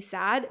okay to be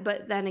sad.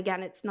 But then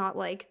again, it's not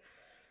like,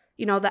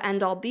 you know, the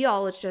end all be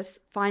all. It's just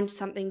find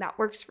something that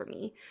works for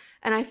me.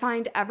 And I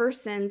find ever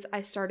since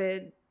I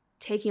started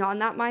taking on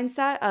that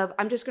mindset of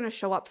I'm just going to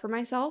show up for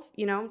myself,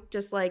 you know,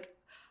 just like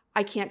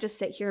I can't just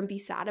sit here and be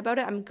sad about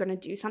it. I'm going to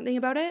do something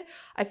about it.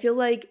 I feel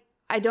like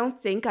I don't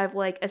think I've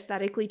like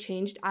aesthetically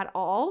changed at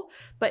all,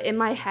 but in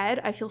my head,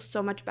 I feel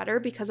so much better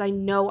because I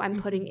know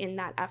I'm putting in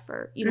that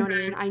effort. You know what I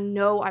mean? I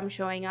know I'm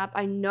showing up.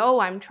 I know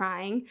I'm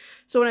trying.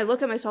 So when I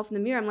look at myself in the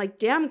mirror, I'm like,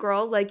 damn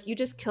girl, like you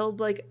just killed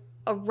like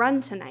a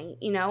run tonight,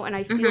 you know, and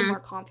I feel more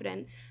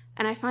confident.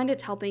 And I find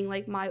it's helping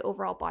like my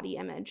overall body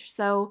image.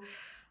 So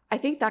I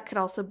think that could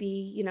also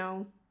be, you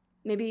know,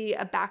 maybe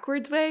a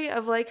backwards way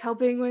of like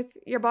helping with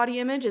your body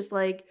image is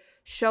like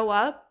show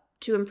up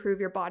to improve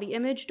your body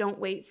image. Don't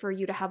wait for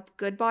you to have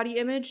good body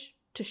image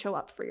to show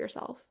up for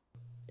yourself,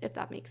 if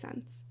that makes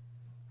sense.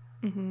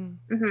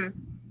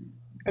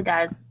 It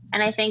does.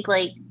 And I think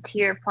like to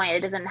your point,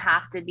 it doesn't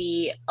have to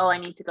be, oh, I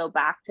need to go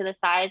back to the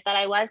size that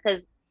I was,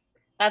 because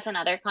that's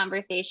another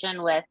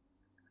conversation with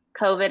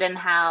COVID and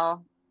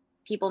how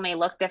people may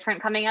look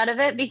different coming out of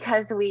it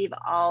because we've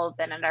all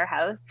been in our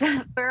house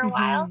for a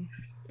while.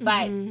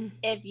 But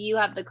if you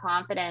have the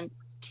confidence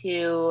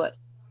to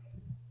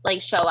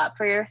like show up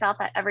for yourself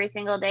every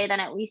single day, then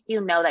at least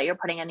you know that you're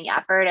putting in the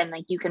effort and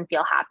like you can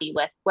feel happy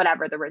with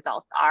whatever the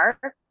results are,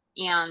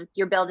 and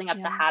you're building up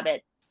the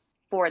habits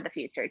for the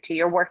future too.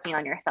 You're working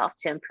on yourself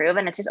to improve.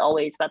 And it's just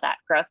always about that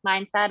growth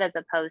mindset as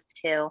opposed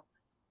to,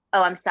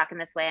 oh, I'm stuck in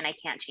this way and I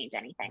can't change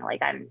anything.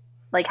 Like I'm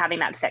like having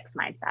that fixed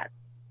mindset.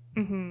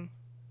 Mm-hmm.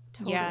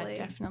 Totally. Yeah,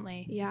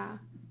 definitely. Yeah.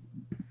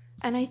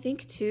 And I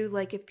think too,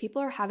 like if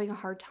people are having a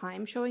hard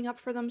time showing up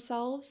for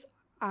themselves,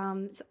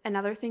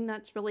 another thing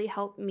that's really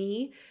helped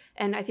me,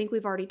 and I think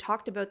we've already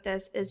talked about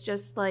this, is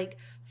just like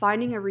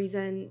finding a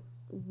reason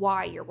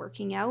why you're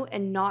working out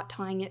and not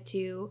tying it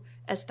to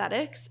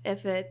aesthetics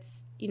if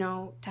it's, you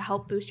know, to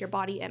help boost your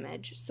body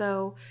image.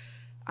 So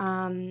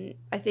I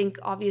think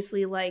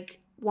obviously like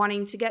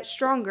wanting to get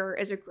stronger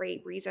is a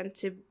great reason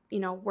to, you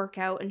know, work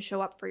out and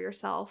show up for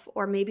yourself.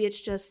 Or maybe it's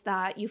just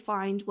that you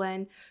find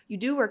when you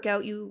do work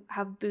out, you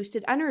have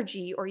boosted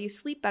energy or you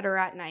sleep better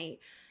at night.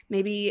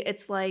 Maybe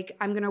it's like,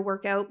 I'm going to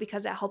work out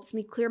because it helps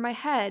me clear my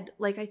head.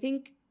 Like, I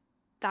think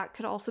that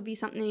could also be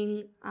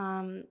something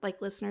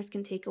like listeners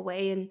can take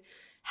away and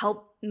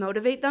help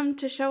motivate them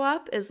to show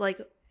up, is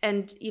like,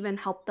 and even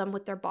help them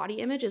with their body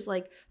image, is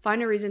like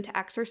find a reason to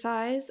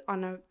exercise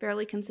on a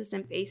fairly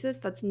consistent basis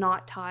that's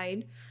not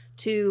tied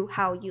to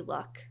how you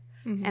look.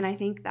 Mm-hmm. And I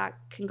think that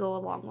can go a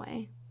long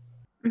way.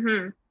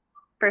 Mm-hmm.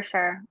 For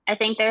sure. I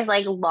think there's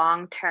like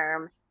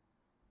long-term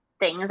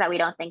things that we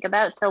don't think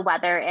about. So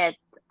whether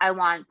it's I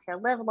want to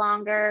live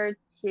longer,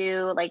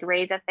 to like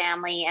raise a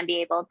family and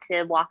be able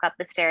to walk up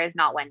the stairs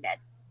not winded,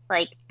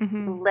 like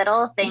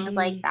little things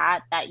like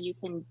that you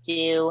can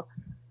do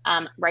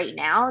right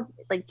now,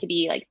 like to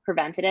be like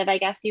preventative, I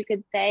guess you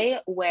could say,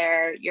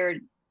 where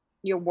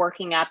you're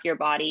working up your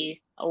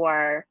bodies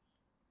or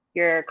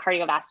your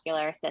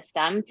cardiovascular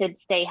system to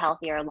stay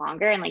healthier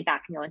longer. And like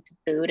that can go into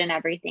food and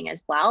everything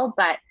as well.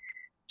 But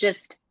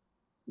just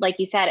like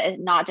you said,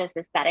 not just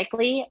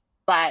aesthetically,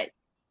 but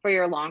for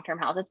your long-term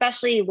health,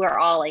 especially we're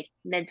all like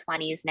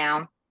mid-20s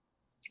now.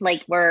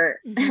 Like we're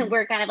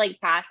kind of like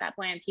past that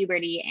point in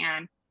puberty,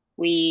 and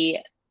we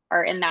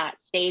are in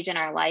that stage in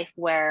our life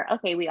where,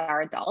 okay, we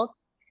are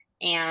adults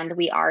and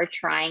we are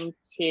trying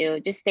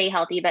to just stay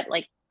healthy, but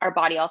like our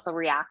body also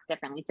reacts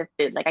differently to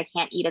food. Like I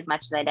can't eat as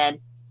much as I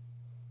did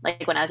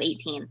like when I was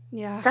 18.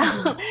 Yeah.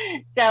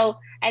 So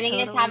I think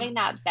it's having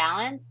that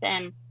balance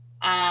and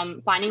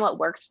finding what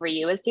works for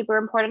you is super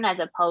important, as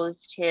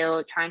opposed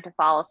to trying to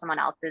follow someone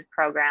else's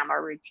program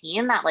or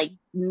routine that like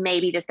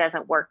maybe just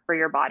doesn't work for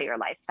your body or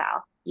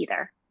lifestyle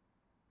either.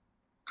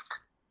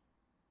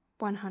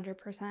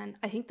 100%.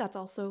 I think that's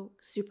also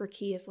super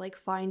key, is like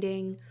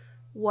finding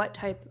what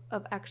type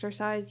of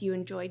exercise you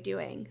enjoy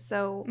doing.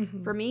 So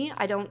for me,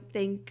 I don't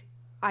think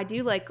I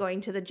do like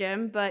going to the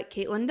gym, but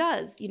Kaitlyn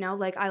does, you know,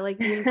 like I like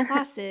doing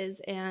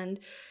classes and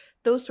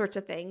those sorts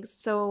of things.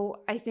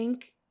 So I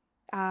think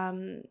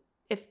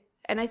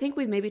and I think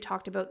we maybe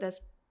talked about this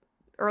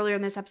earlier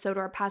in this episode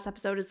or a past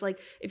episode, is like,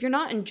 if you're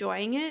not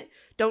enjoying it,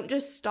 don't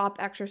just stop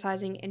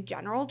exercising in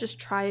general, just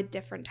try a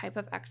different type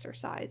of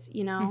exercise,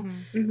 you know,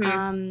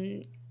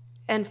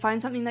 and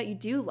find something that you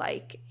do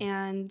like.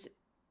 And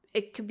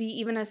it could be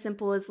even as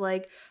simple as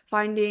like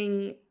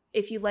finding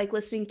if you like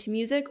listening to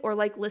music or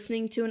like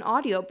listening to an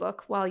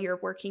audiobook while you're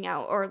working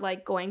out, or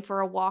like going for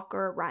a walk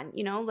or a run,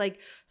 you know, like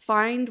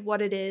find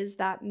what it is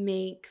that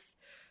makes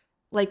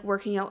like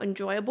working out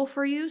enjoyable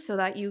for you, so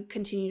that you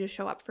continue to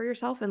show up for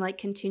yourself and like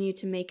continue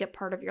to make it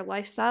part of your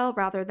lifestyle,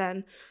 rather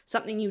than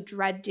something you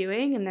dread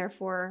doing and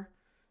therefore,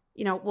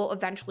 you know, will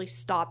eventually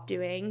stop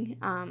doing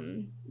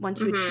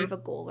once you achieve a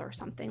goal or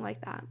something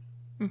like that.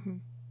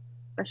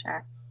 For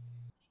sure.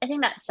 I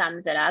think that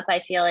sums it up.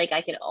 I feel like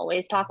I could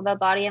always talk about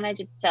body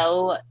image. It's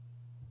so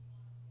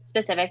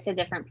specific to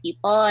different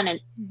people, and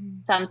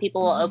some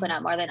people will open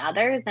up more than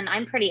others. And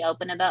I'm pretty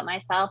open about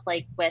myself,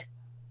 like with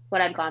what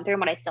I've gone through and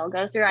what I still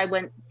go through. I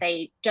wouldn't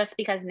say just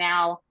because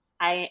now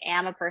I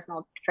am a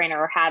personal trainer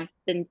or have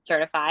been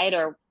certified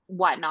or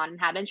whatnot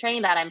and have been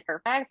training that I'm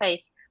perfect.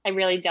 I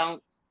really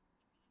don't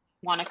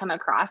want to come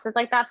across as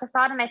like that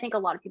facade. And I think a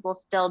lot of people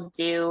still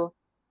do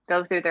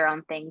go through their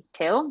own things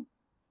too.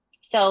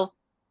 So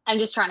I'm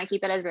just trying to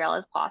keep it as real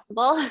as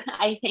possible.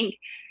 I think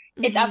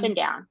it's up and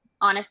down,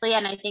 honestly.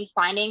 And I think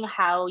finding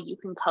how you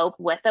can cope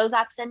with those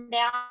ups and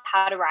downs,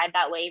 how to ride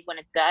that wave when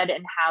it's good,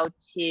 and how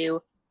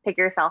to pick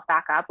yourself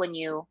back up when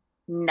you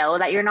know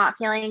that you're not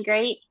feeling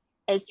great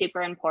is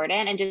super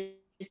important. And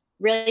just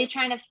really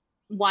trying to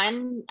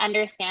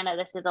understand that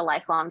this is a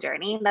lifelong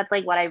journey. That's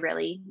like what I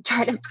really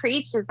try to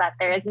preach, is that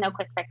there is no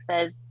quick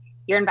fixes.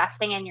 You're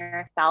investing in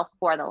yourself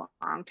for the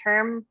long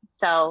term.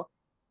 So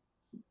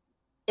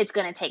it's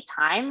going to take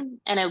time,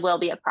 and it will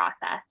be a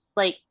process.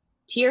 Like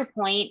to your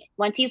point,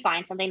 once you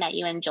find something that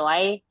you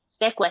enjoy,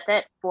 stick with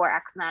it for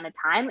X amount of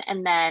time,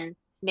 and then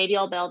maybe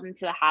it'll build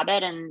into a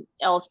habit and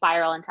it'll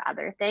spiral into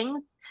other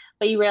things.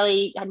 But you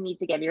really need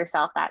to give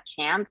yourself that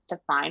chance to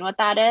find what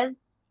that is.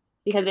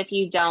 Because if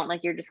you don't,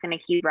 like, you're just going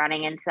to keep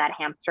running into that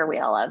hamster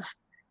wheel of,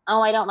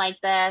 oh, I don't like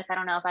this. I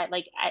don't know if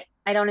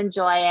I don't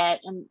enjoy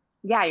it. And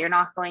yeah, you're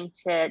not going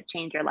to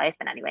change your life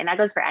in any way. And that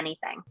goes for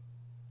anything.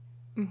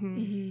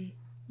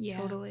 Yeah,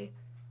 totally.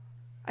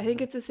 I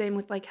think it's the same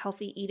with like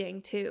healthy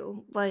eating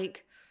too.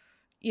 Like,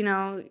 you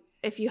know,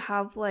 if you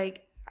have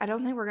like, I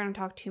don't think we're going to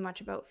talk too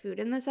much about food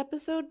in this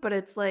episode, but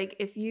it's like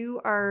if you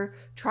are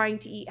trying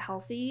to eat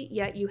healthy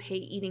yet you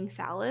hate eating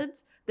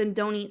salads, then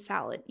don't eat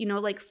salad. You know,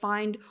 like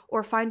find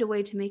a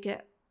way to make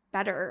it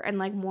better and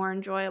like more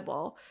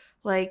enjoyable.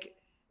 Like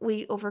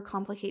we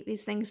overcomplicate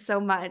these things so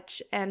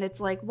much, and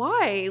it's like,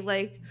 why?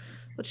 Like,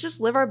 let's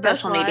just live our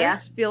best Social media.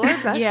 lives, feel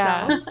our best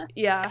Yeah. selves.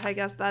 Yeah, I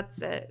guess that's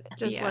it.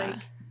 Just Yeah. like,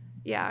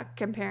 yeah,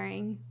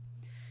 comparing.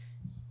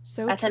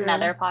 So That's true.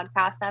 another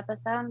podcast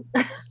episode.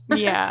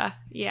 Yeah.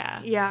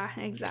 Yeah,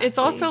 exactly. It's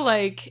also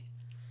like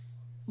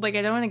I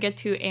don't want to get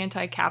too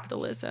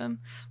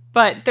anti-capitalism,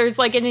 but there's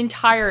like an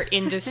entire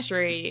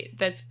industry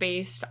that's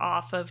based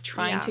off of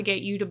trying to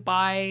get you to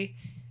buy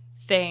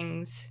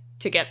things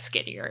to get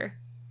skinnier.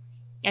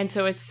 And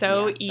so it's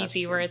so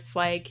easy where it's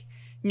like,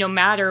 no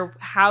matter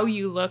how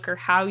you look or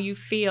how you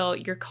feel,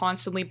 you're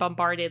constantly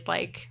bombarded.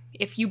 Like,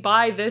 if you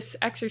buy this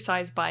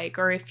exercise bike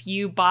or if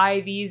you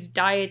buy these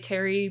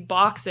dietary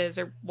boxes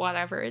or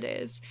whatever it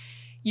is,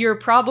 your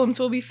problems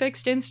will be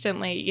fixed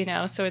instantly, you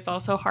know? So it's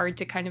also hard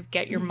to kind of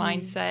get your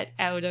mindset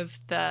out of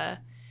the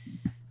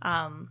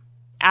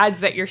ads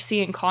that you're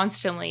seeing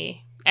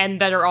constantly and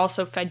that are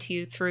also fed to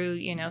you through,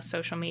 you know,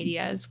 social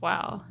media as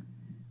well.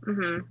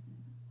 Mm-hmm.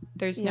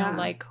 There's no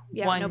like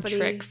one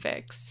trick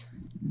fix.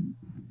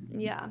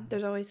 Yeah,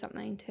 there's always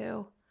something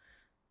to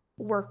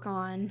work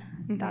on.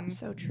 Mm-hmm. That's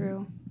so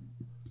true.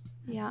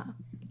 Yeah.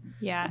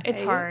 Yeah, okay.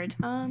 It's hard.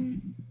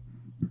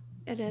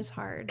 It is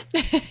hard.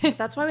 But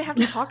that's why we have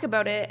to talk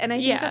about it. And I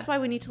think that's why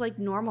we need to like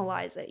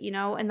normalize it, you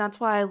know? And that's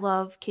why I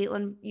love,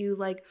 Kaitlyn, you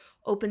like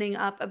opening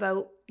up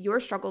about your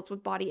struggles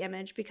with body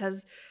image,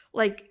 because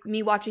like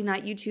me watching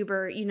that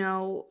YouTuber, you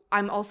know,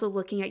 I'm also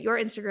looking at your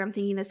Instagram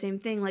thinking the same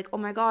thing. Like, oh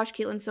my gosh,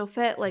 Kaitlyn's so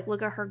fit. Like,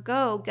 look at her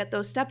go, get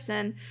those steps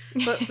in.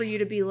 But for you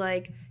to be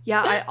like,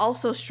 yeah, I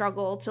also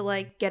struggle to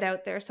like get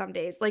out there some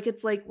days. Like,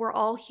 it's like, we're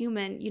all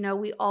human, you know,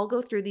 we all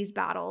go through these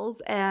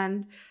battles,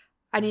 and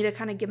I need to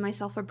kind of give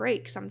myself a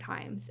break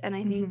sometimes. And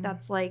I think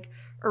that's like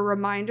a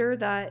reminder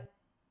that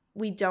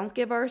we don't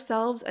give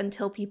ourselves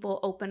until people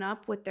open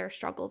up with their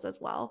struggles as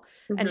well.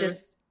 And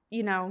just,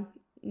 you know,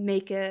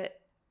 make it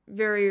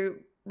very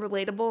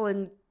relatable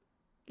and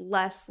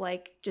less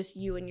like just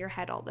you in your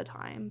head all the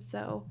time.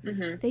 So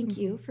thank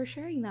you for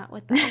sharing that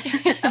with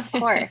us. Of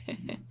course.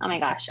 Oh my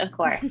gosh, of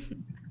course.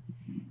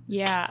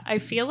 Yeah, I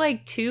feel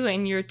like too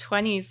in your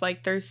 20s,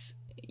 like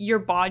your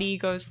body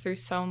goes through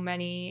so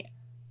many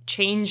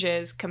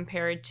changes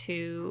compared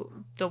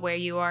to the way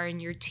you are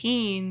in your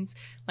teens.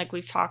 Like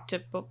we've talked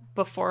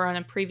before on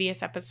a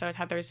previous episode,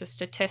 how there's a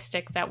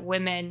statistic that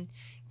women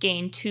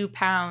gain 2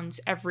 pounds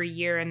every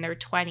year in their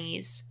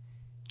 20s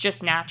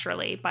just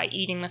naturally by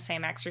eating the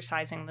same,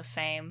 exercising the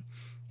same.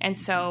 And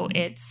so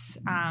it's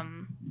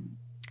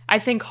I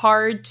think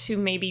hard to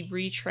maybe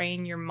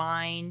retrain your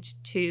mind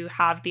to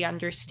have the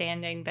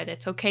understanding that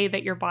it's okay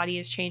that your body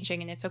is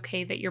changing, and it's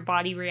okay that your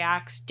body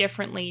reacts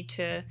differently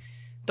to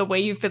the way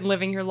you've been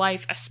living your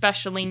life,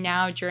 especially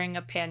now during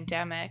a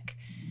pandemic.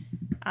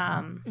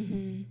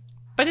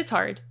 But it's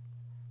hard.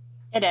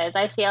 It is.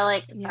 I feel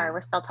like, sorry,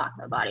 we're still talking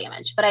about body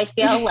image, but I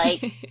feel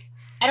like,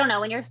 I don't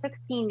know, when you're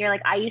 16, you're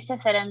like, I used to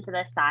fit into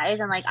this size,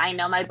 and like, I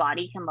know my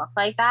body can look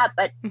like that,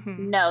 but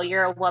no,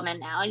 you're a woman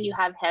now and you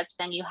have hips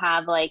and you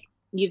have like,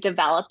 you've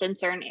developed in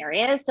certain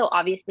areas. So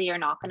obviously you're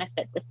not going to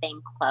fit the same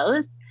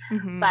clothes,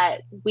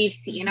 but we've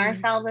seen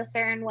ourselves a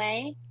certain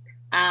way.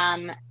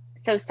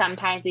 So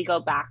sometimes we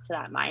go back to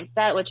that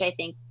mindset, which I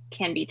think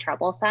can be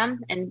troublesome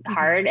and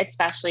hard,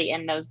 especially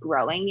in those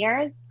growing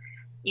years.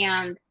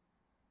 And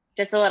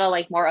just a little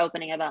like more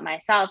opening about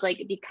myself,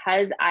 like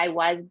because I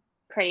was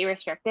pretty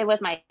restrictive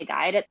with my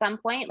diet at some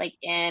point, like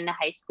in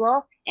high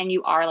school, and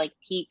you are like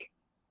peak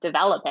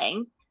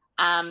developing,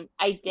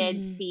 I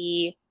did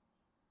see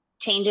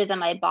changes in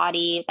my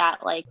body that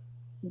like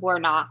were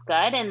not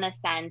good in the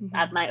sense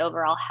of my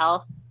overall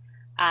health.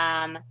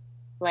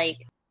 Like,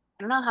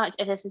 I don't know how,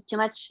 if this is too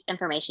much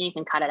information, you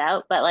can cut it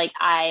out, but like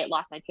I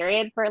lost my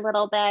period for a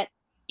little bit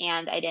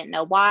and I didn't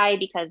know why,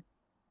 because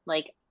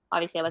like,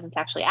 obviously I wasn't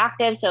sexually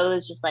active. So it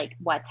was just like,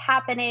 what's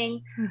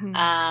happening?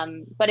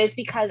 But it's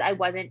because I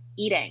wasn't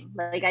eating.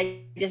 Like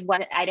I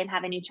didn't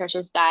have a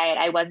nutritious diet.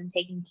 I wasn't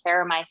taking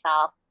care of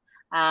myself.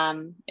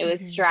 It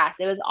was stress.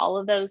 It was all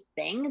of those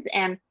things.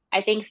 And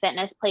I think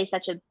fitness plays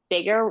such a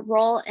bigger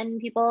role in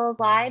people's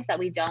lives that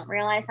we don't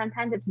realize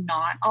sometimes. It's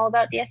not all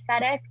about the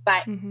aesthetic,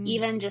 but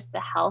even just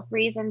the health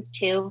reasons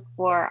too,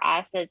 for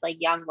us as like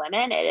young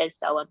women, it is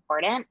so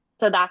important.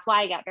 So that's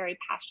why I get very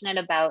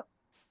passionate about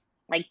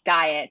like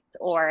diets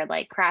or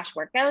like crash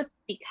workouts,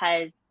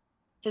 because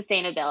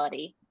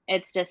sustainability,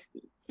 it's just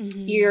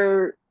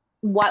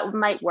what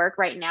might work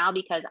right now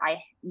because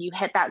you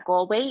hit that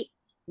goal weight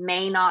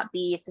may not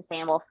be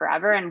sustainable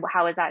forever. And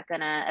how is that going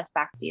to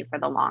affect you for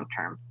the long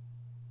term?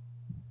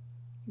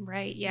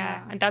 Right.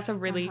 Yeah. And that's a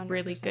really, 100%.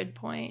 Really good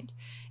point,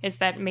 is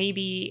that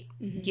maybe,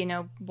 you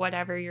know,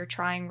 whatever you're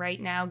trying right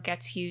now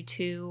gets you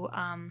to,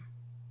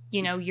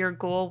 you know, your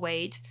goal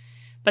weight,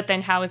 but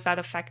then how is that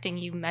affecting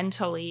you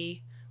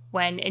mentally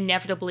when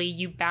inevitably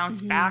you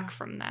bounce back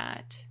from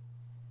that?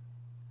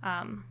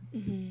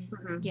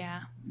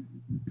 Yeah,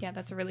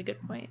 that's a really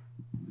good point.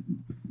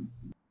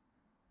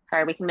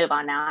 Sorry, we can move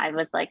on now. I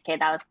was like, okay,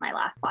 that was my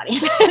last body.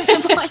 No,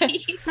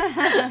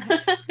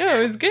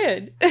 it was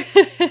good.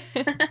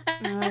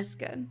 No, that's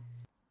good.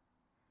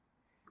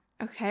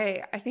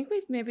 Okay, I think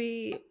we've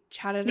maybe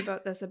chatted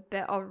about this a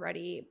bit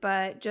already,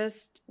 but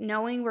just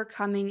knowing we're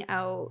coming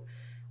out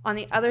on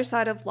the other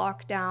side of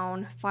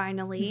lockdown,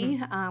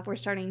 finally, we're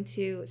starting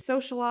to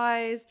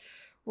socialize.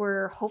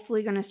 We're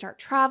hopefully going to start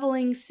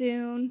traveling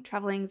soon.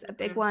 Traveling's a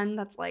big one.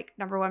 That's like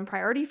number one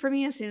priority for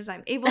me as soon as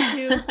I'm able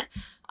to.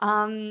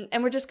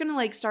 And we're just going to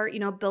like start,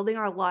 building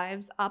our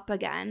lives up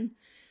again.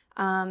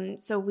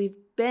 So we've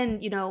been,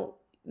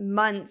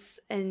 months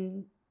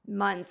and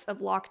months of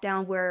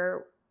lockdown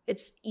where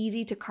it's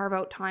easy to carve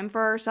out time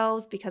for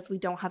ourselves because we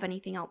don't have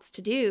anything else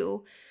to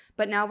do.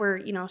 But now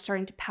we're,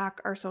 starting to pack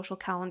our social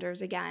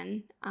calendars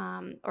again,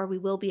 or we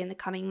will be in the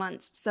coming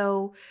months.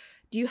 So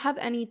do you have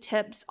any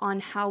tips on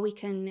how we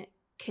can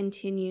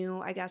continue,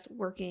 I guess,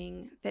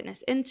 working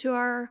fitness into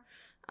our,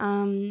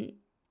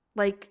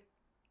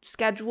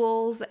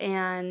 schedules?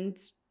 And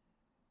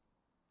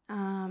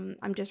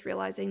I'm just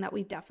realizing that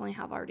we definitely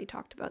have already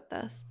talked about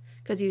this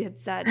because you had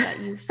said that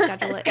you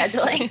schedule it into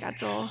your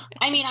schedule.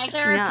 I mean, I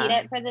can repeat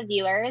it for the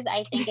viewers.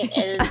 I think it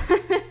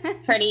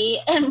is pretty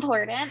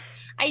important.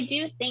 I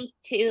do think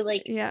too,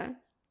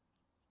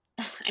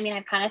 I mean,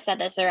 I've kind of said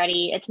this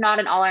already. It's not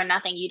an all or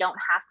nothing. You don't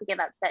have to give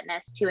up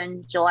fitness to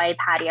enjoy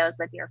patios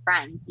with your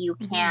friends. You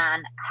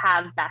can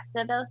have best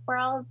of both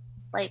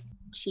worlds, like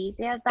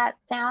cheesy as that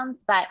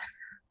sounds, but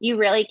you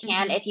really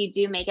can if you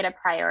do make it a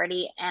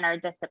priority and are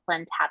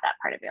disciplined to have that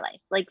part of your life.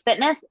 Like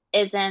fitness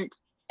isn't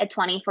a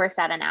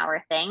 24/7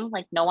 hour thing.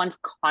 Like no one's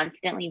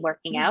constantly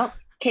working out.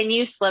 Can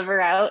you sliver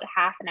out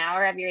half an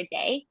hour of your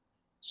day?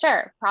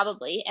 Sure,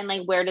 probably. And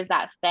like, where does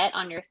that fit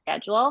on your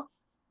schedule?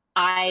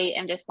 I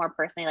am just more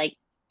personally like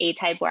a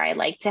type where I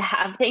like to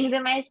have things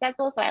in my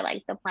schedule. So I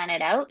like to plan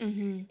it out.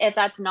 If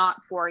that's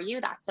not for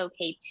you, that's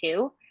okay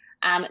too.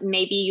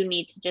 Maybe you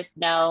need to just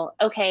know,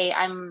 okay,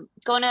 I'm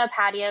going to a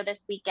patio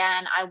this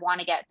weekend. I want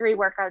to get 3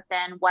 workouts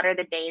in. What are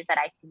the days that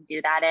I can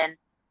do that in?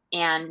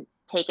 And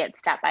take it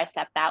step by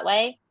step that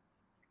way.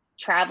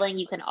 Traveling,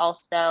 you can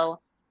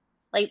also,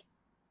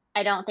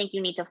 I don't think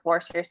you need to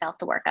force yourself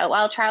to work out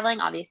while traveling.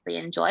 Obviously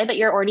enjoy, but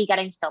you're already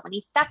getting so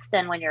many steps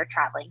in when you're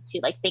traveling too.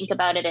 Like think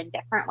about it in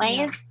different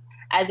ways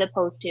as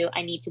opposed to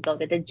I need to go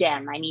to the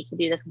gym. I need to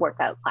do this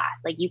workout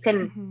class. Like you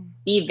can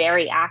be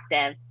very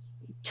active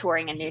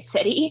touring a new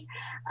city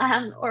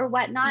or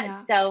whatnot.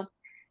 So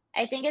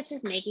I think it's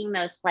just making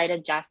those slight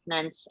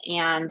adjustments.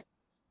 And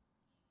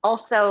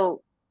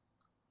also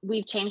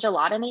we've changed a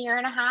lot in a year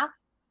and a half.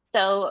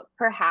 So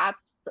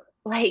perhaps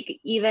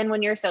even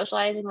when you're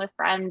socializing with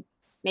friends,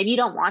 maybe you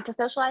don't want to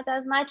socialize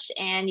as much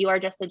and you are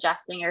just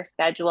adjusting your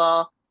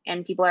schedule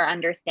and people are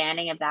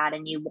understanding of that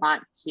and you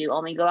want to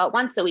only go out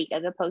once a week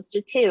as opposed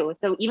to 2.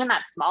 So even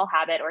that small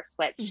habit or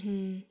switch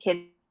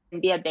can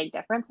be a big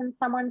difference in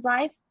someone's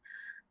life.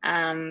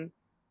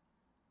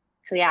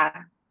 So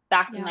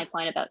back to my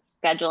point about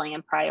scheduling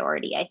and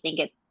priority. I think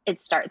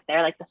it starts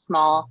there, like the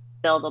small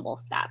buildable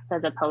steps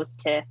as opposed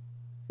to,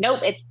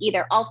 nope, it's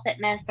either all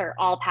fitness or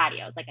all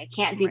patios. Like I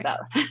can't do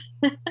both.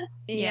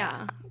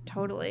 Yeah,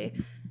 totally.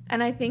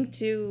 And I think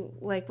too,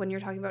 like when you're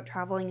talking about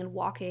traveling and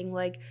walking,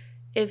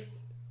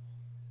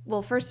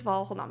 first of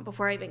all, hold on,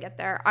 before I even get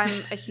there,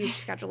 I'm a huge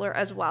scheduler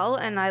as well.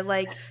 And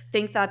I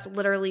think that's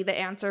literally the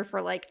answer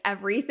for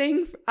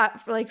everything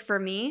for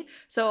me.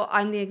 So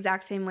I'm the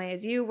exact same way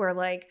as you where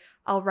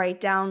I'll write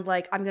down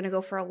I'm going to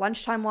go for a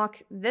lunchtime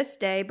walk this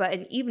day, but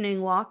an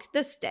evening walk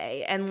this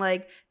day. And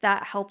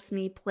that helps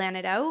me plan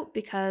it out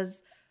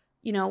because,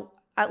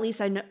 at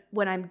least I know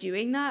when I'm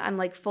doing that, I'm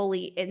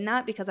fully in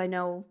that because I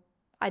know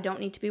I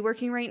don't need to be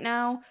working right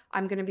now.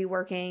 I'm going to be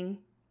working,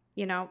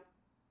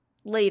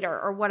 later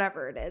or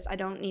whatever it is. I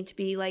don't need to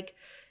be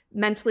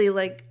mentally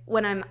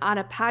when I'm on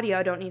a patio,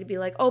 I don't need to be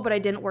oh, but I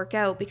didn't work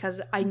out because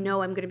I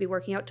know I'm going to be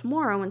working out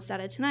tomorrow instead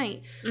of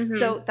tonight.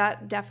 So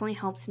that definitely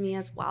helps me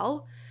as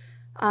well.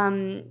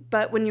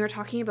 But when you were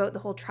talking about the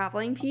whole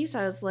traveling piece,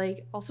 I was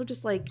also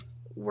just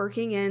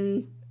working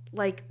in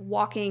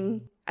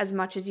walking as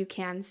much as you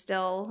can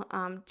still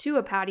to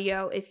a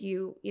patio if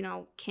you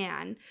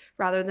can,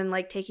 rather than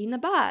taking the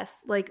bus.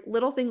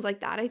 Little things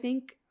like that I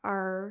think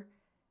are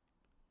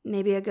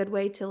maybe a good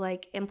way to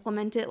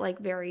implement it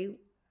very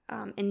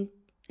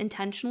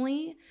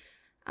intentionally,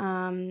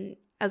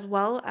 as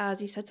well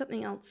as you said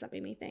something else that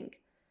made me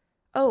think.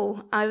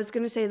 Oh, I was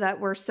going to say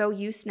that we're so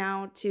used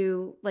now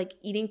to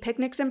eating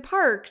picnics in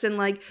parks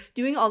and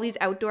doing all these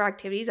outdoor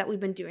activities that we've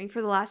been doing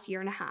for the last year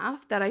and a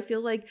half that I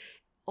feel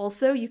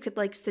also you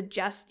could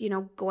suggest,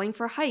 going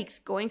for hikes,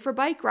 going for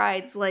bike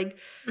rides,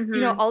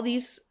 all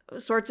these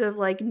sorts of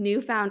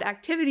newfound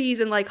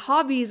activities and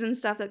hobbies and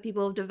stuff that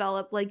people have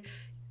developed.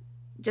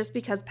 Just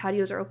because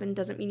patios are open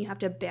doesn't mean you have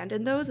to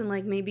abandon those. And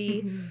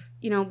maybe,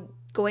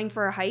 going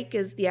for a hike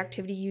is the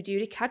activity you do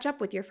to catch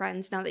up with your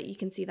friends now that you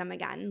can see them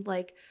again.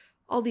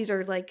 All these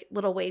are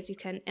little ways you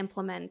can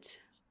implement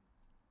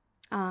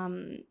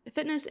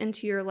fitness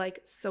into your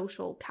like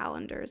social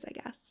calendars, I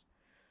guess?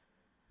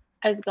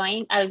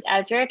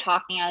 As we were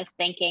talking, I was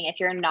thinking if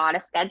you're not a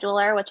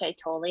scheduler, which I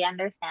totally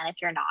understand if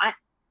you're not,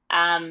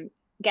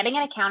 getting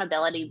an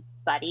accountability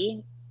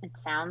buddy, it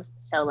sounds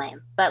so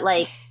lame, but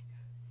like,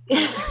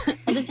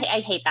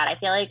 I hate that. I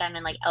feel like I'm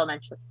in like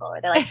elementary school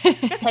where they're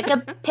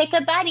like, pick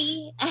a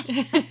buddy.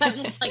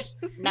 I'm just like,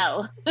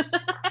 no.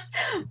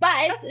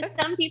 But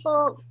some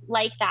people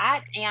like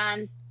that,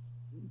 and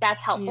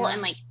that's helpful.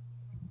 And like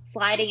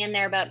sliding in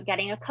there about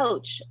getting a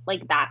coach,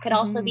 like that could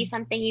also be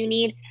something you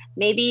need.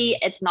 Maybe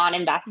it's not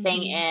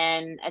investing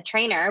in a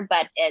trainer,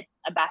 but it's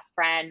a best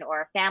friend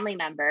or a family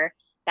member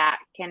that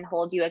can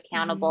hold you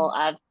accountable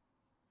of,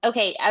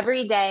 okay,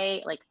 every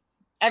day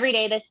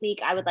this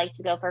week, I would like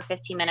to go for a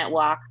 15-minute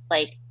walk.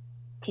 Like,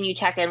 can you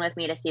check in with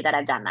me to see that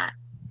I've done that?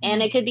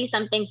 And it could be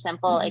something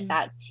simple like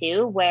that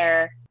too,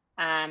 where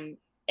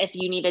if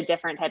you need a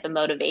different type of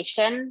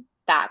motivation,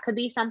 that could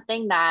be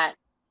something that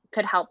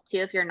could help too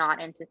if you're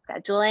not into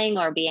scheduling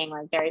or being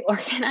like very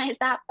organized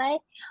that way.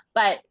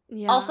 But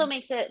also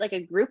makes it like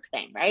a group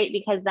thing, right?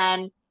 Because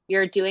then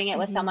you're doing it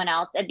with someone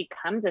else. It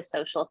becomes a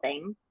social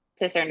thing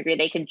to a certain degree.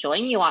 They can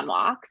join you on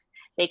walks.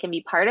 They can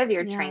be part of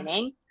your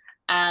training.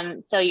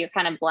 So you're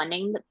kind of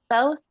blending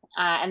both.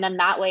 And then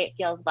that way it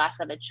feels less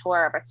of a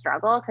chore of a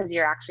struggle because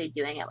you're actually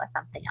doing it with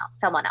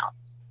someone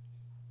else.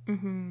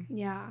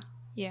 Yeah.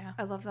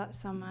 I love that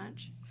so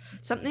much.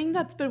 Something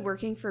that's been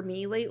working for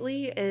me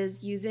lately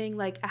is using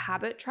like a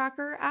habit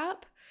tracker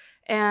app.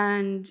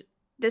 And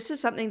this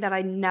is something that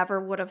I never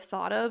would have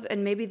thought of.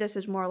 And maybe this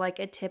is more like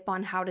a tip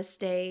on how to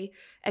stay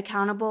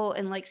accountable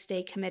and like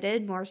stay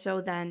committed more so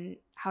than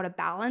how to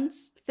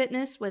balance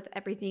fitness with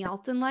everything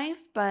else in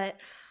life. But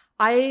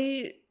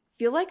I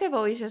feel like I've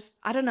always just,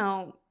 I don't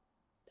know,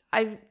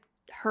 I've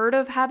heard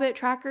of habit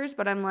trackers,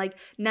 but I'm like,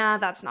 nah,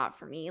 that's not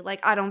for me. Like,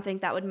 I don't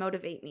think that would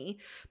motivate me.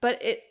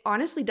 But it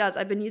honestly does.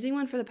 I've been using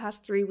one for the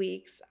past 3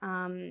 weeks,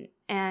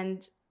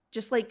 and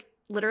just like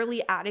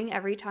literally adding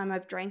every time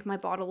I've drank my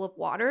bottle of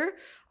water,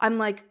 I'm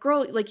like,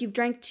 girl, like you've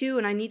drank 2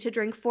 and I need to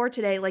drink 4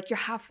 today. Like you're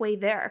halfway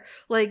there.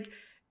 Like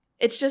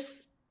it's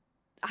just,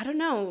 I don't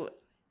know,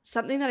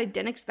 something that I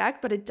didn't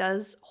expect, but it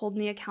does hold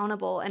me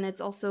accountable. And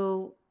it's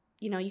also,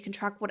 you know, you can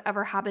track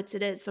whatever habits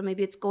it is. So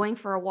maybe it's going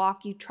for a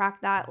walk, you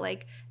track that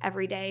like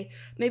every day.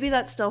 Maybe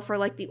that's still for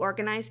like the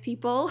organized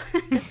people.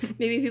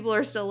 Maybe people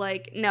are still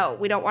like, no,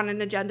 we don't want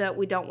an agenda.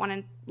 We don't want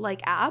an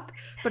like app.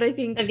 But I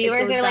think the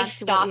viewers are like,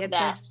 stop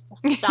this.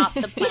 Stop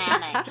the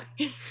planning.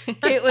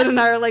 Kaitlyn and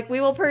I are like,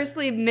 we will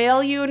personally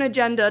mail you an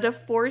agenda to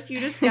force you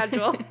to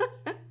schedule.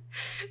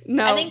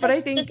 No, I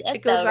think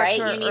it goes back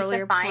to our you need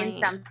to find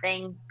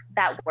something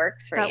that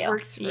works for you. That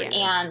works for you.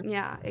 And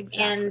yeah,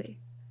 exactly. And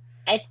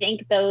I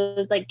think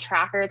those like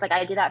trackers, like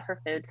I do that for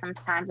food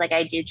sometimes. Like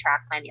I do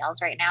track my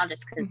meals right now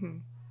just because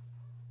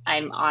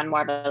I'm on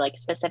more of a like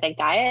specific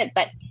diet.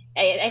 But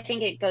I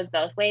think it goes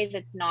both ways.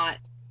 It's not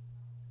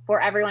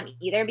for everyone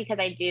either, because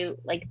I do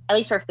like, at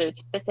least for food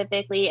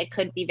specifically, it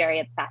could be very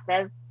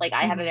obsessive. Like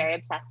I have a very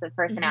obsessive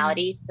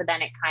personality. So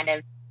then it kind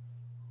of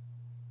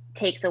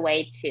takes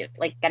away to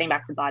like getting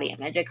back to body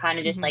image. It kind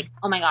of just like,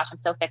 oh my gosh, I'm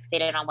so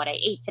fixated on what I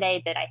ate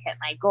today. Did I hit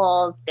my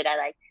goals? Did I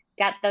like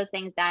get those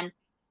things done?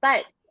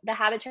 But the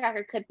habit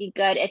tracker could be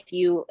good if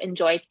you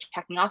enjoy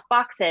checking off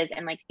boxes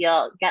and like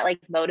get like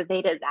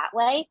motivated that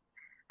way.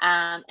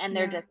 And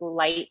they're just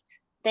light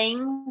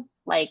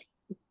things like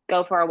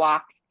go for a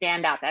walk,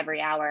 stand up every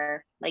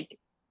hour. Like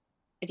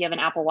if you have an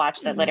Apple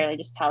Watch that literally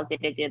just tells you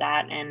to do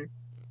that, and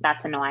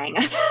that's annoying.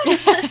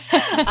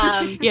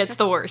 Yeah, it's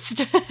the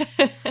worst.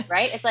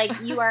 Right? It's like,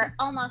 you are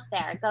almost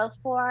there. Go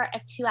for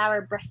a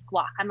 2-hour brisk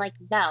walk. I'm like,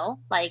 no,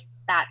 like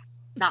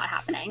that's not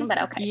happening,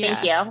 but okay.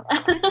 Thank you.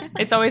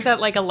 It's always at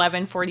like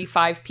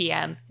 11:45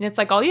 p.m. And it's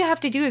like, all you have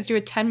to do is do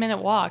a 10-minute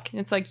walk. And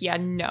it's like, yeah,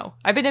 no.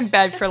 I've been in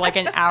bed for like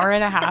an hour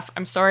and a half.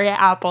 I'm sorry,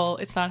 Apple.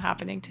 It's not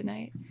happening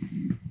tonight.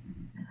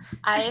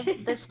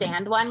 The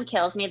stand one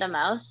kills me the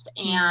most.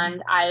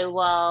 And I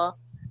will,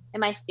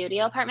 in my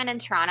studio apartment in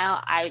Toronto,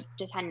 I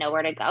just had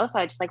nowhere to go. So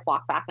I just like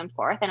walk back and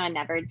forth and I would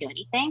never do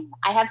anything.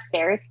 I have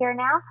stairs here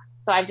now.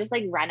 So I've just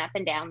like run up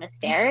and down the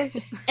stairs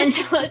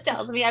until it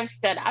tells me I've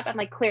stood up. I'm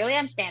like, clearly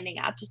I'm standing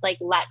up. Just like,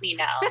 let me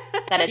know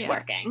that it's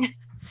working.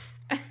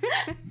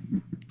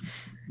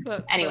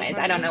 Anyways,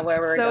 I don't know where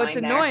we're going. So it's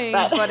annoying,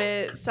 but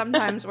it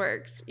sometimes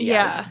works.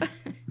 Yeah.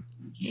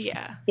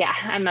 Yeah,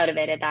 I'm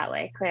motivated that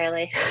way,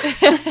 clearly.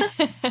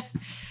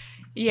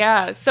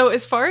 Yeah. So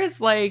as far as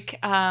like,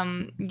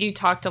 you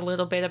talked a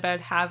little bit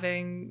about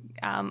having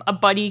a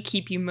buddy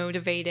keep you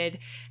motivated.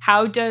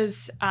 How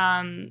does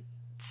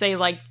say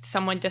like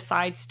someone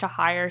decides to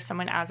hire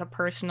someone as a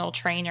personal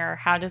trainer,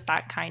 how does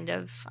that kind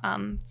of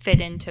fit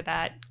into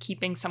that,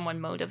 keeping someone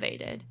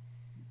motivated?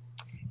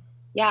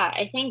 Yeah,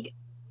 I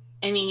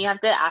mean, you have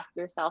to ask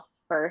yourself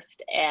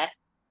first if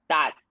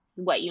that's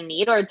what you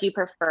need, or do you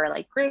prefer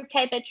like group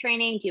type of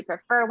training? Do you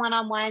prefer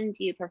one-on-one?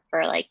 Do you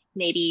prefer like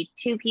maybe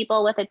 2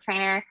 people with a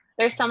trainer?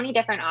 There's so many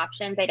different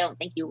options. I don't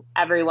think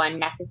everyone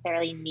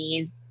necessarily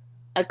needs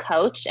a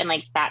coach, and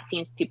like that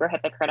seems super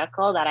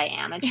hypocritical that I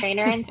am a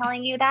trainer and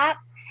telling you that.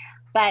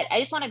 But I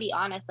just want to be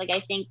honest. Like,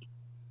 I think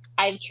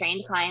I've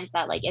trained clients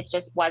that like it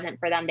just wasn't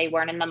for them. They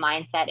weren't in the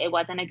mindset. It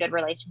wasn't a good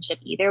relationship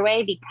either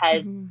way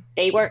because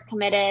they weren't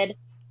committed.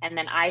 And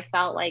then I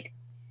felt like,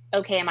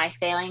 okay, am I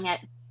failing at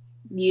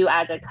you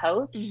as a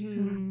coach?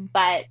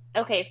 But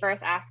okay,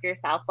 first ask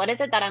yourself, what is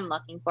it that I'm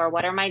looking for?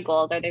 What are my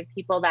goals? Are there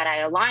people that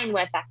I align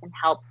with that can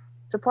help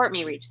support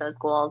me reach those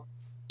goals?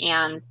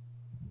 And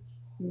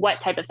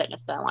what type of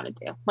fitness do I want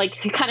to do? Like,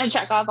 kind of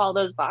check off all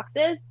those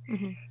boxes.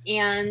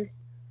 And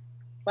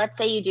let's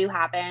say you do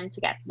happen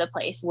to get to the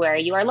place where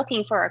you are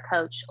looking for a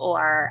coach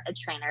or a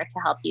trainer to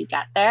help you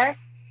get there.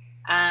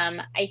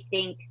 I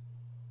think,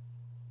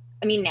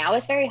 I mean, now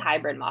it's very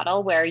hybrid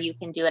model where you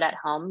can do it at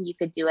home. You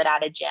could do it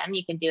at a gym.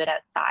 You can do it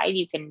outside.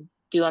 You can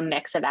do a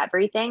mix of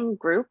everything,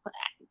 group,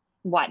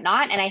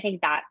 whatnot. And I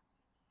think that's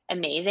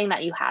amazing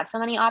that you have so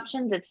many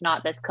options. It's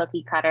not this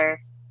cookie cutter.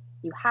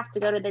 You have to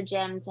go to the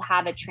gym to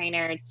have a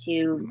trainer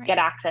to get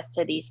access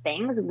to these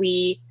things.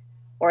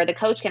 Or the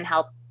coach can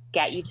help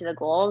get you to the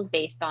goals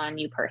based on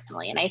you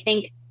personally. And I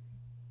think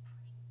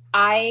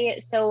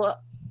so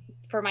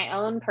for my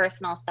own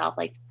personal self,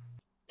 like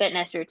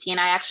fitness routine,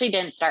 I actually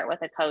didn't start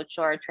with a coach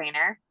or a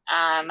trainer.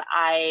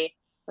 I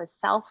was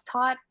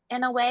self-taught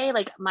in a way.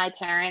 Like my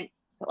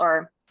parents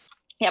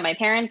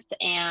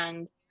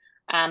and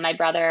my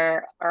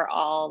brother are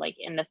all like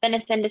in the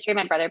fitness industry.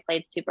 My brother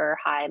played super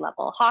high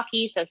level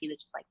hockey, so he was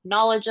just like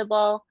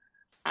knowledgeable.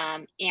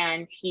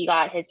 And he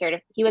got his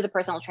he was a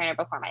personal trainer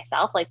before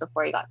myself, like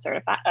before I got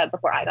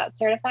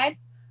certified.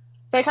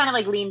 So I kind of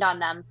like leaned on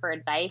them for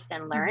advice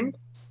and learned.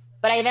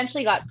 But I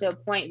eventually got to a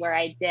point where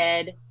I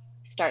did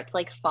start to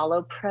like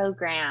follow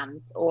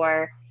programs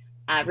or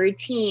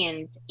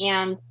routines.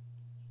 And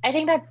I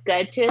think that's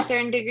good to a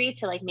certain degree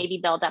to like maybe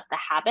build up the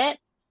habit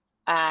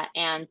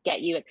and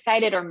get you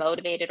excited or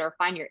motivated or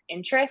find your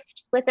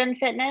interest within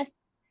fitness.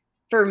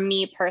 For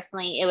me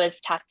personally, it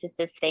was tough to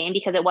sustain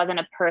because it wasn't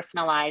a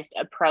personalized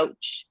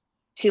approach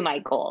to my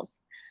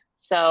goals.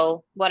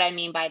 So what I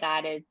mean by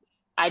that is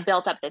I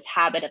built up this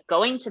habit of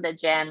going to the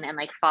gym and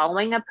like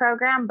following a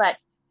program, but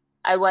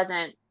I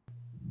wasn't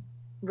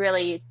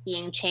really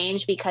seeing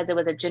change because it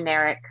was a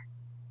generic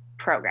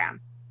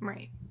program,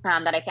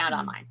 that I found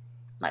online,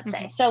 let's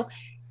say. So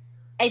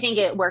I think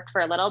it worked for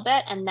a little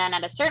bit. And then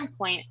at a certain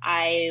point,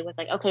 I was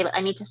like, okay,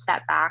 I need to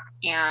step back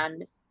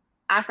and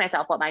ask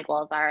myself what my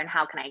goals are and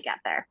how can I get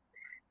there.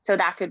 So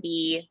that could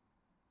be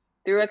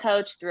through a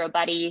coach, through a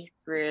buddy,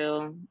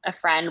 through a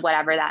friend,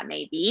 whatever that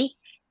may be.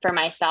 For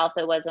myself,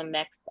 it was a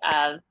mix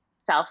of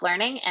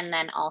self-learning and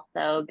then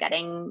also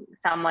getting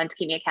someone to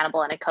keep me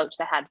accountable and a coach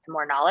that had some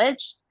more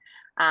knowledge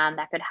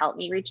that could help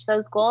me reach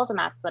those goals. And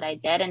that's what I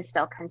did and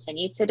still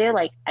continue to do.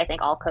 Like, I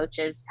think all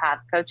coaches have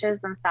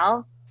coaches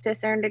themselves to a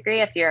certain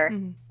degree. If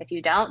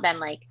you don't, then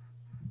like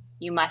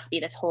you must be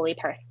this holy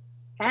person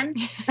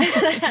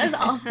that has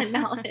all the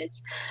knowledge.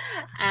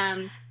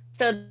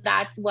 So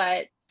that's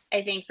what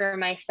I think for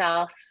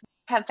myself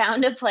have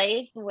found a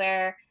place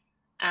where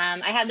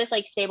I have this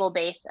like stable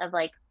base of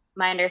like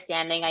my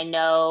understanding. I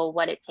know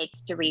what it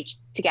takes to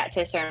get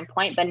to a certain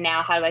point, but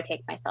now how do I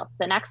take myself to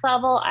the next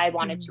level? I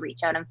wanted to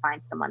reach out and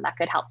find someone that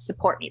could help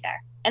support me there.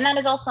 And that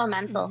is also a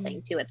mental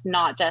thing too. It's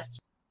not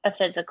just a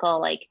physical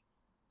like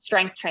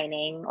strength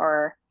training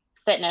or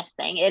fitness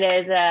thing. It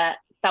is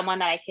someone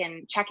that I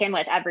can check in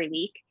with every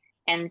week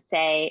and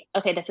say,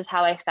 okay, this is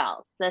how I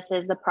felt. This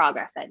is the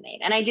progress I've made.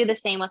 And I do the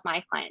same with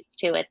my clients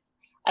too. It's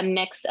a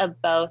mix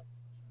of both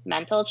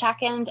mental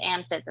check-ins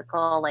and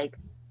physical, like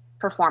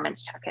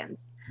performance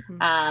check-ins.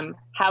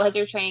 How has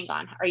your training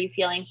gone? Are you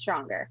feeling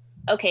stronger?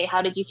 Okay,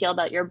 how did you feel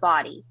about your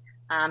body?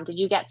 Did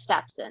you get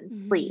steps in,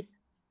 sleep?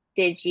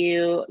 Did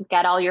you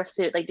get all your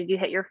food? Like, did you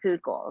hit your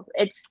food goals?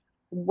 It's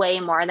way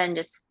more than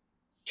just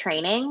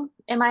training,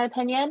 in my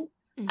opinion.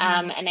 And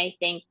I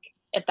think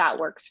if that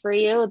works for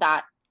you,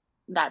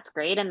 that's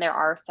great. And there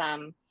are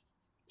some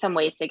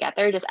ways to get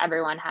there. Just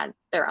everyone has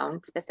their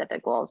own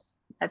specific goals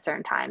at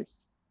certain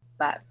times.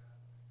 But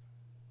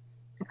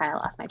I kind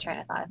of lost my train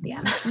of thought at the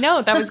end.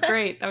 No, that was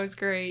great. That was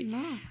great.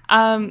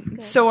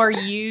 So are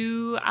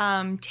you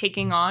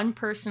taking on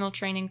personal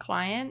training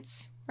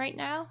clients right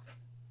now?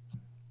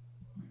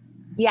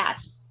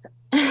 Yes.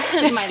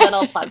 My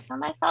little plug for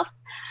myself.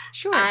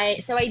 Sure. I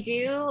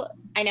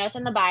know it's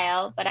in the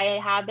bio, but I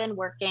have been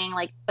working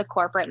like the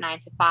corporate 9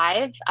 to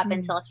 5 up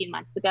until a few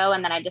months ago.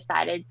 And then I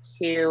decided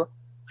to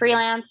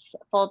freelance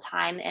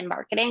full-time in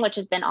marketing, which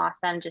has been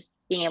awesome. Just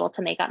being able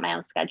to make up my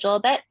own schedule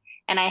a bit.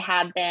 And I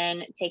have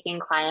been taking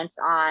clients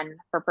on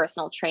for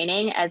personal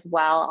training as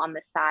well on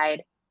the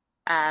side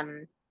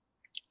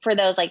for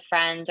those like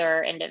friends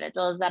or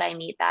individuals that I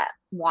meet that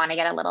want to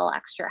get a little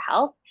extra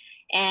help.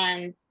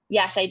 And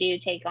yes, I do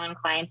take on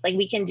clients. Like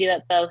we can do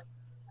it both.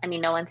 I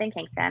mean, no one's in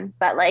Kingston,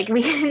 but like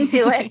we can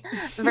do it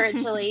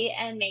virtually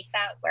and make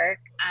that work.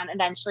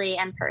 Eventually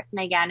in person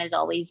again is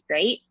always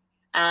great,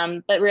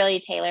 but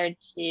really tailored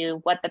to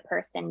what the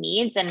person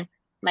needs. And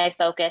my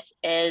focus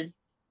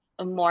is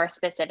more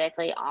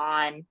specifically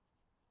on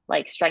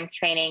like strength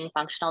training,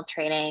 functional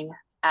training.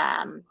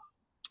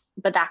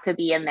 But that could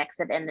be a mix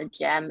of in the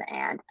gym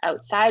and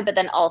outside, but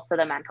then also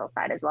the mental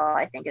side as well,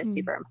 I think is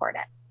super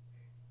important.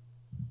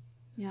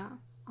 Yeah.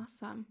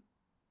 Awesome.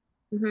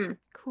 Mm-hmm.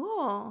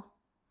 Cool.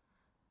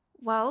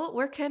 Well,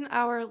 where can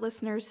our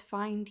listeners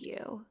find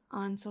you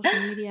on social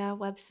media,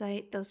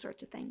 website, those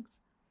sorts of things?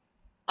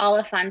 All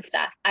the fun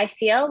stuff. I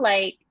feel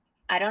like,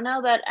 I don't know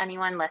about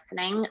anyone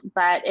listening,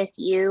 but if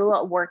you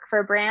work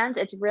for brands,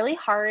 it's really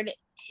hard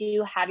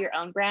to have your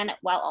own brand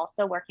while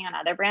also working on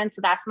other brands.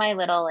 So that's my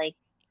little like,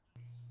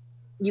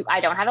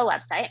 I don't have a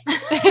website.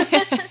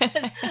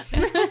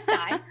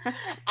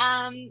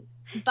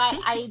 But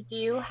I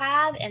do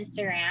have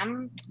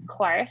Instagram, of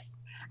course.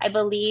 I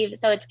believe,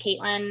 so it's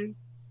Kaitlyn,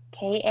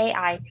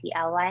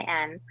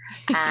 Kaitlyn,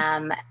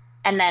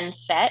 and then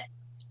Fit.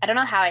 I don't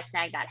know how I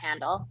snagged that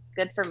handle.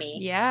 Good for me.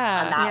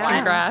 Yeah. On that one.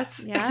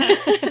 Congrats. Yeah.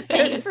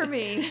 Good for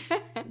me.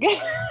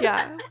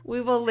 Yeah.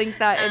 We will link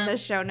that in the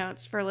show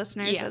notes for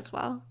listeners as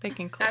well. They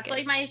can click That's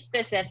like my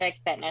specific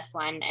fitness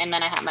one. And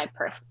then I have my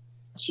personal,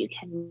 which you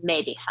can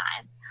maybe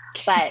find.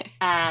 But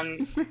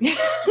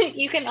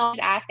you can always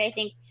ask, I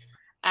think,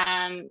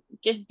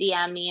 just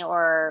DM me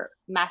or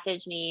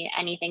message me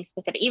anything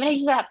specific. Even if you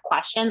just have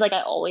questions, like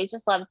I always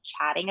just love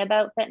chatting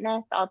about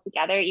fitness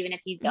altogether, even if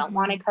you don't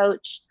want to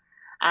coach.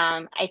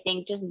 I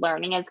think just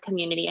learning as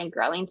community and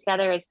growing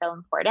together is so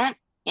important,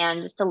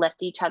 and just to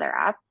lift each other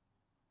up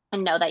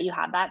and know that you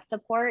have that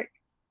support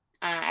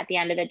at the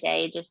end of the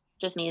day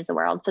just means the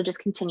world. So just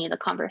continue the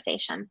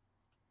conversation.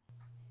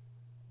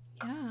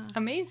 Yeah.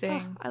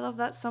 Amazing. Oh, I love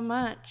that so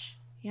much.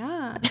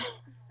 Yeah.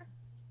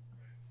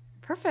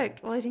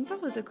 Perfect. Well, I think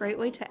that was a great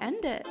way to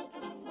end it.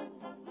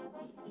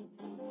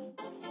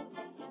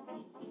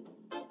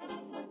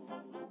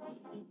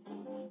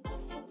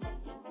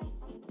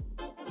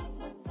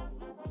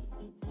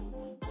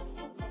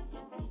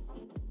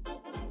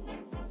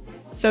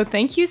 So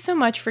thank you so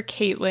much for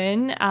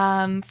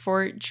Kaitlyn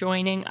for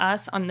joining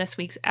us on this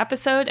week's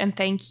episode. And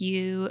thank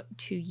you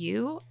to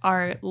you,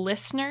 our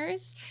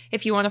listeners.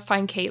 If you want to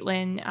find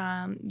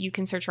Kaitlyn, you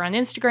can search her on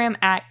Instagram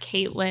at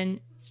Kaitlyn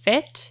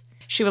Fit.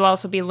 She will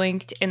also be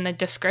linked in the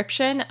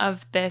description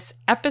of this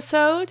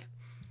episode.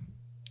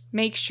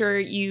 Make sure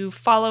you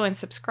follow and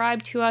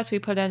subscribe to us. We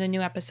put out a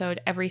new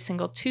episode every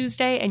single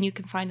Tuesday, and you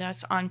can find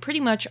us on pretty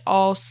much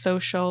all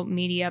social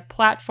media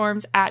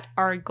platforms at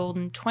Our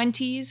Golden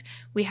 20s.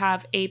 We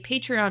have a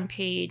Patreon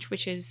page,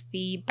 which is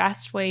the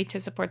best way to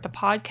support the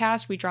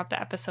podcast. We drop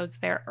the episodes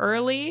there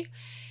early.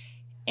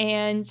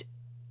 And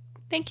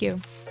thank you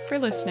for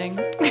listening.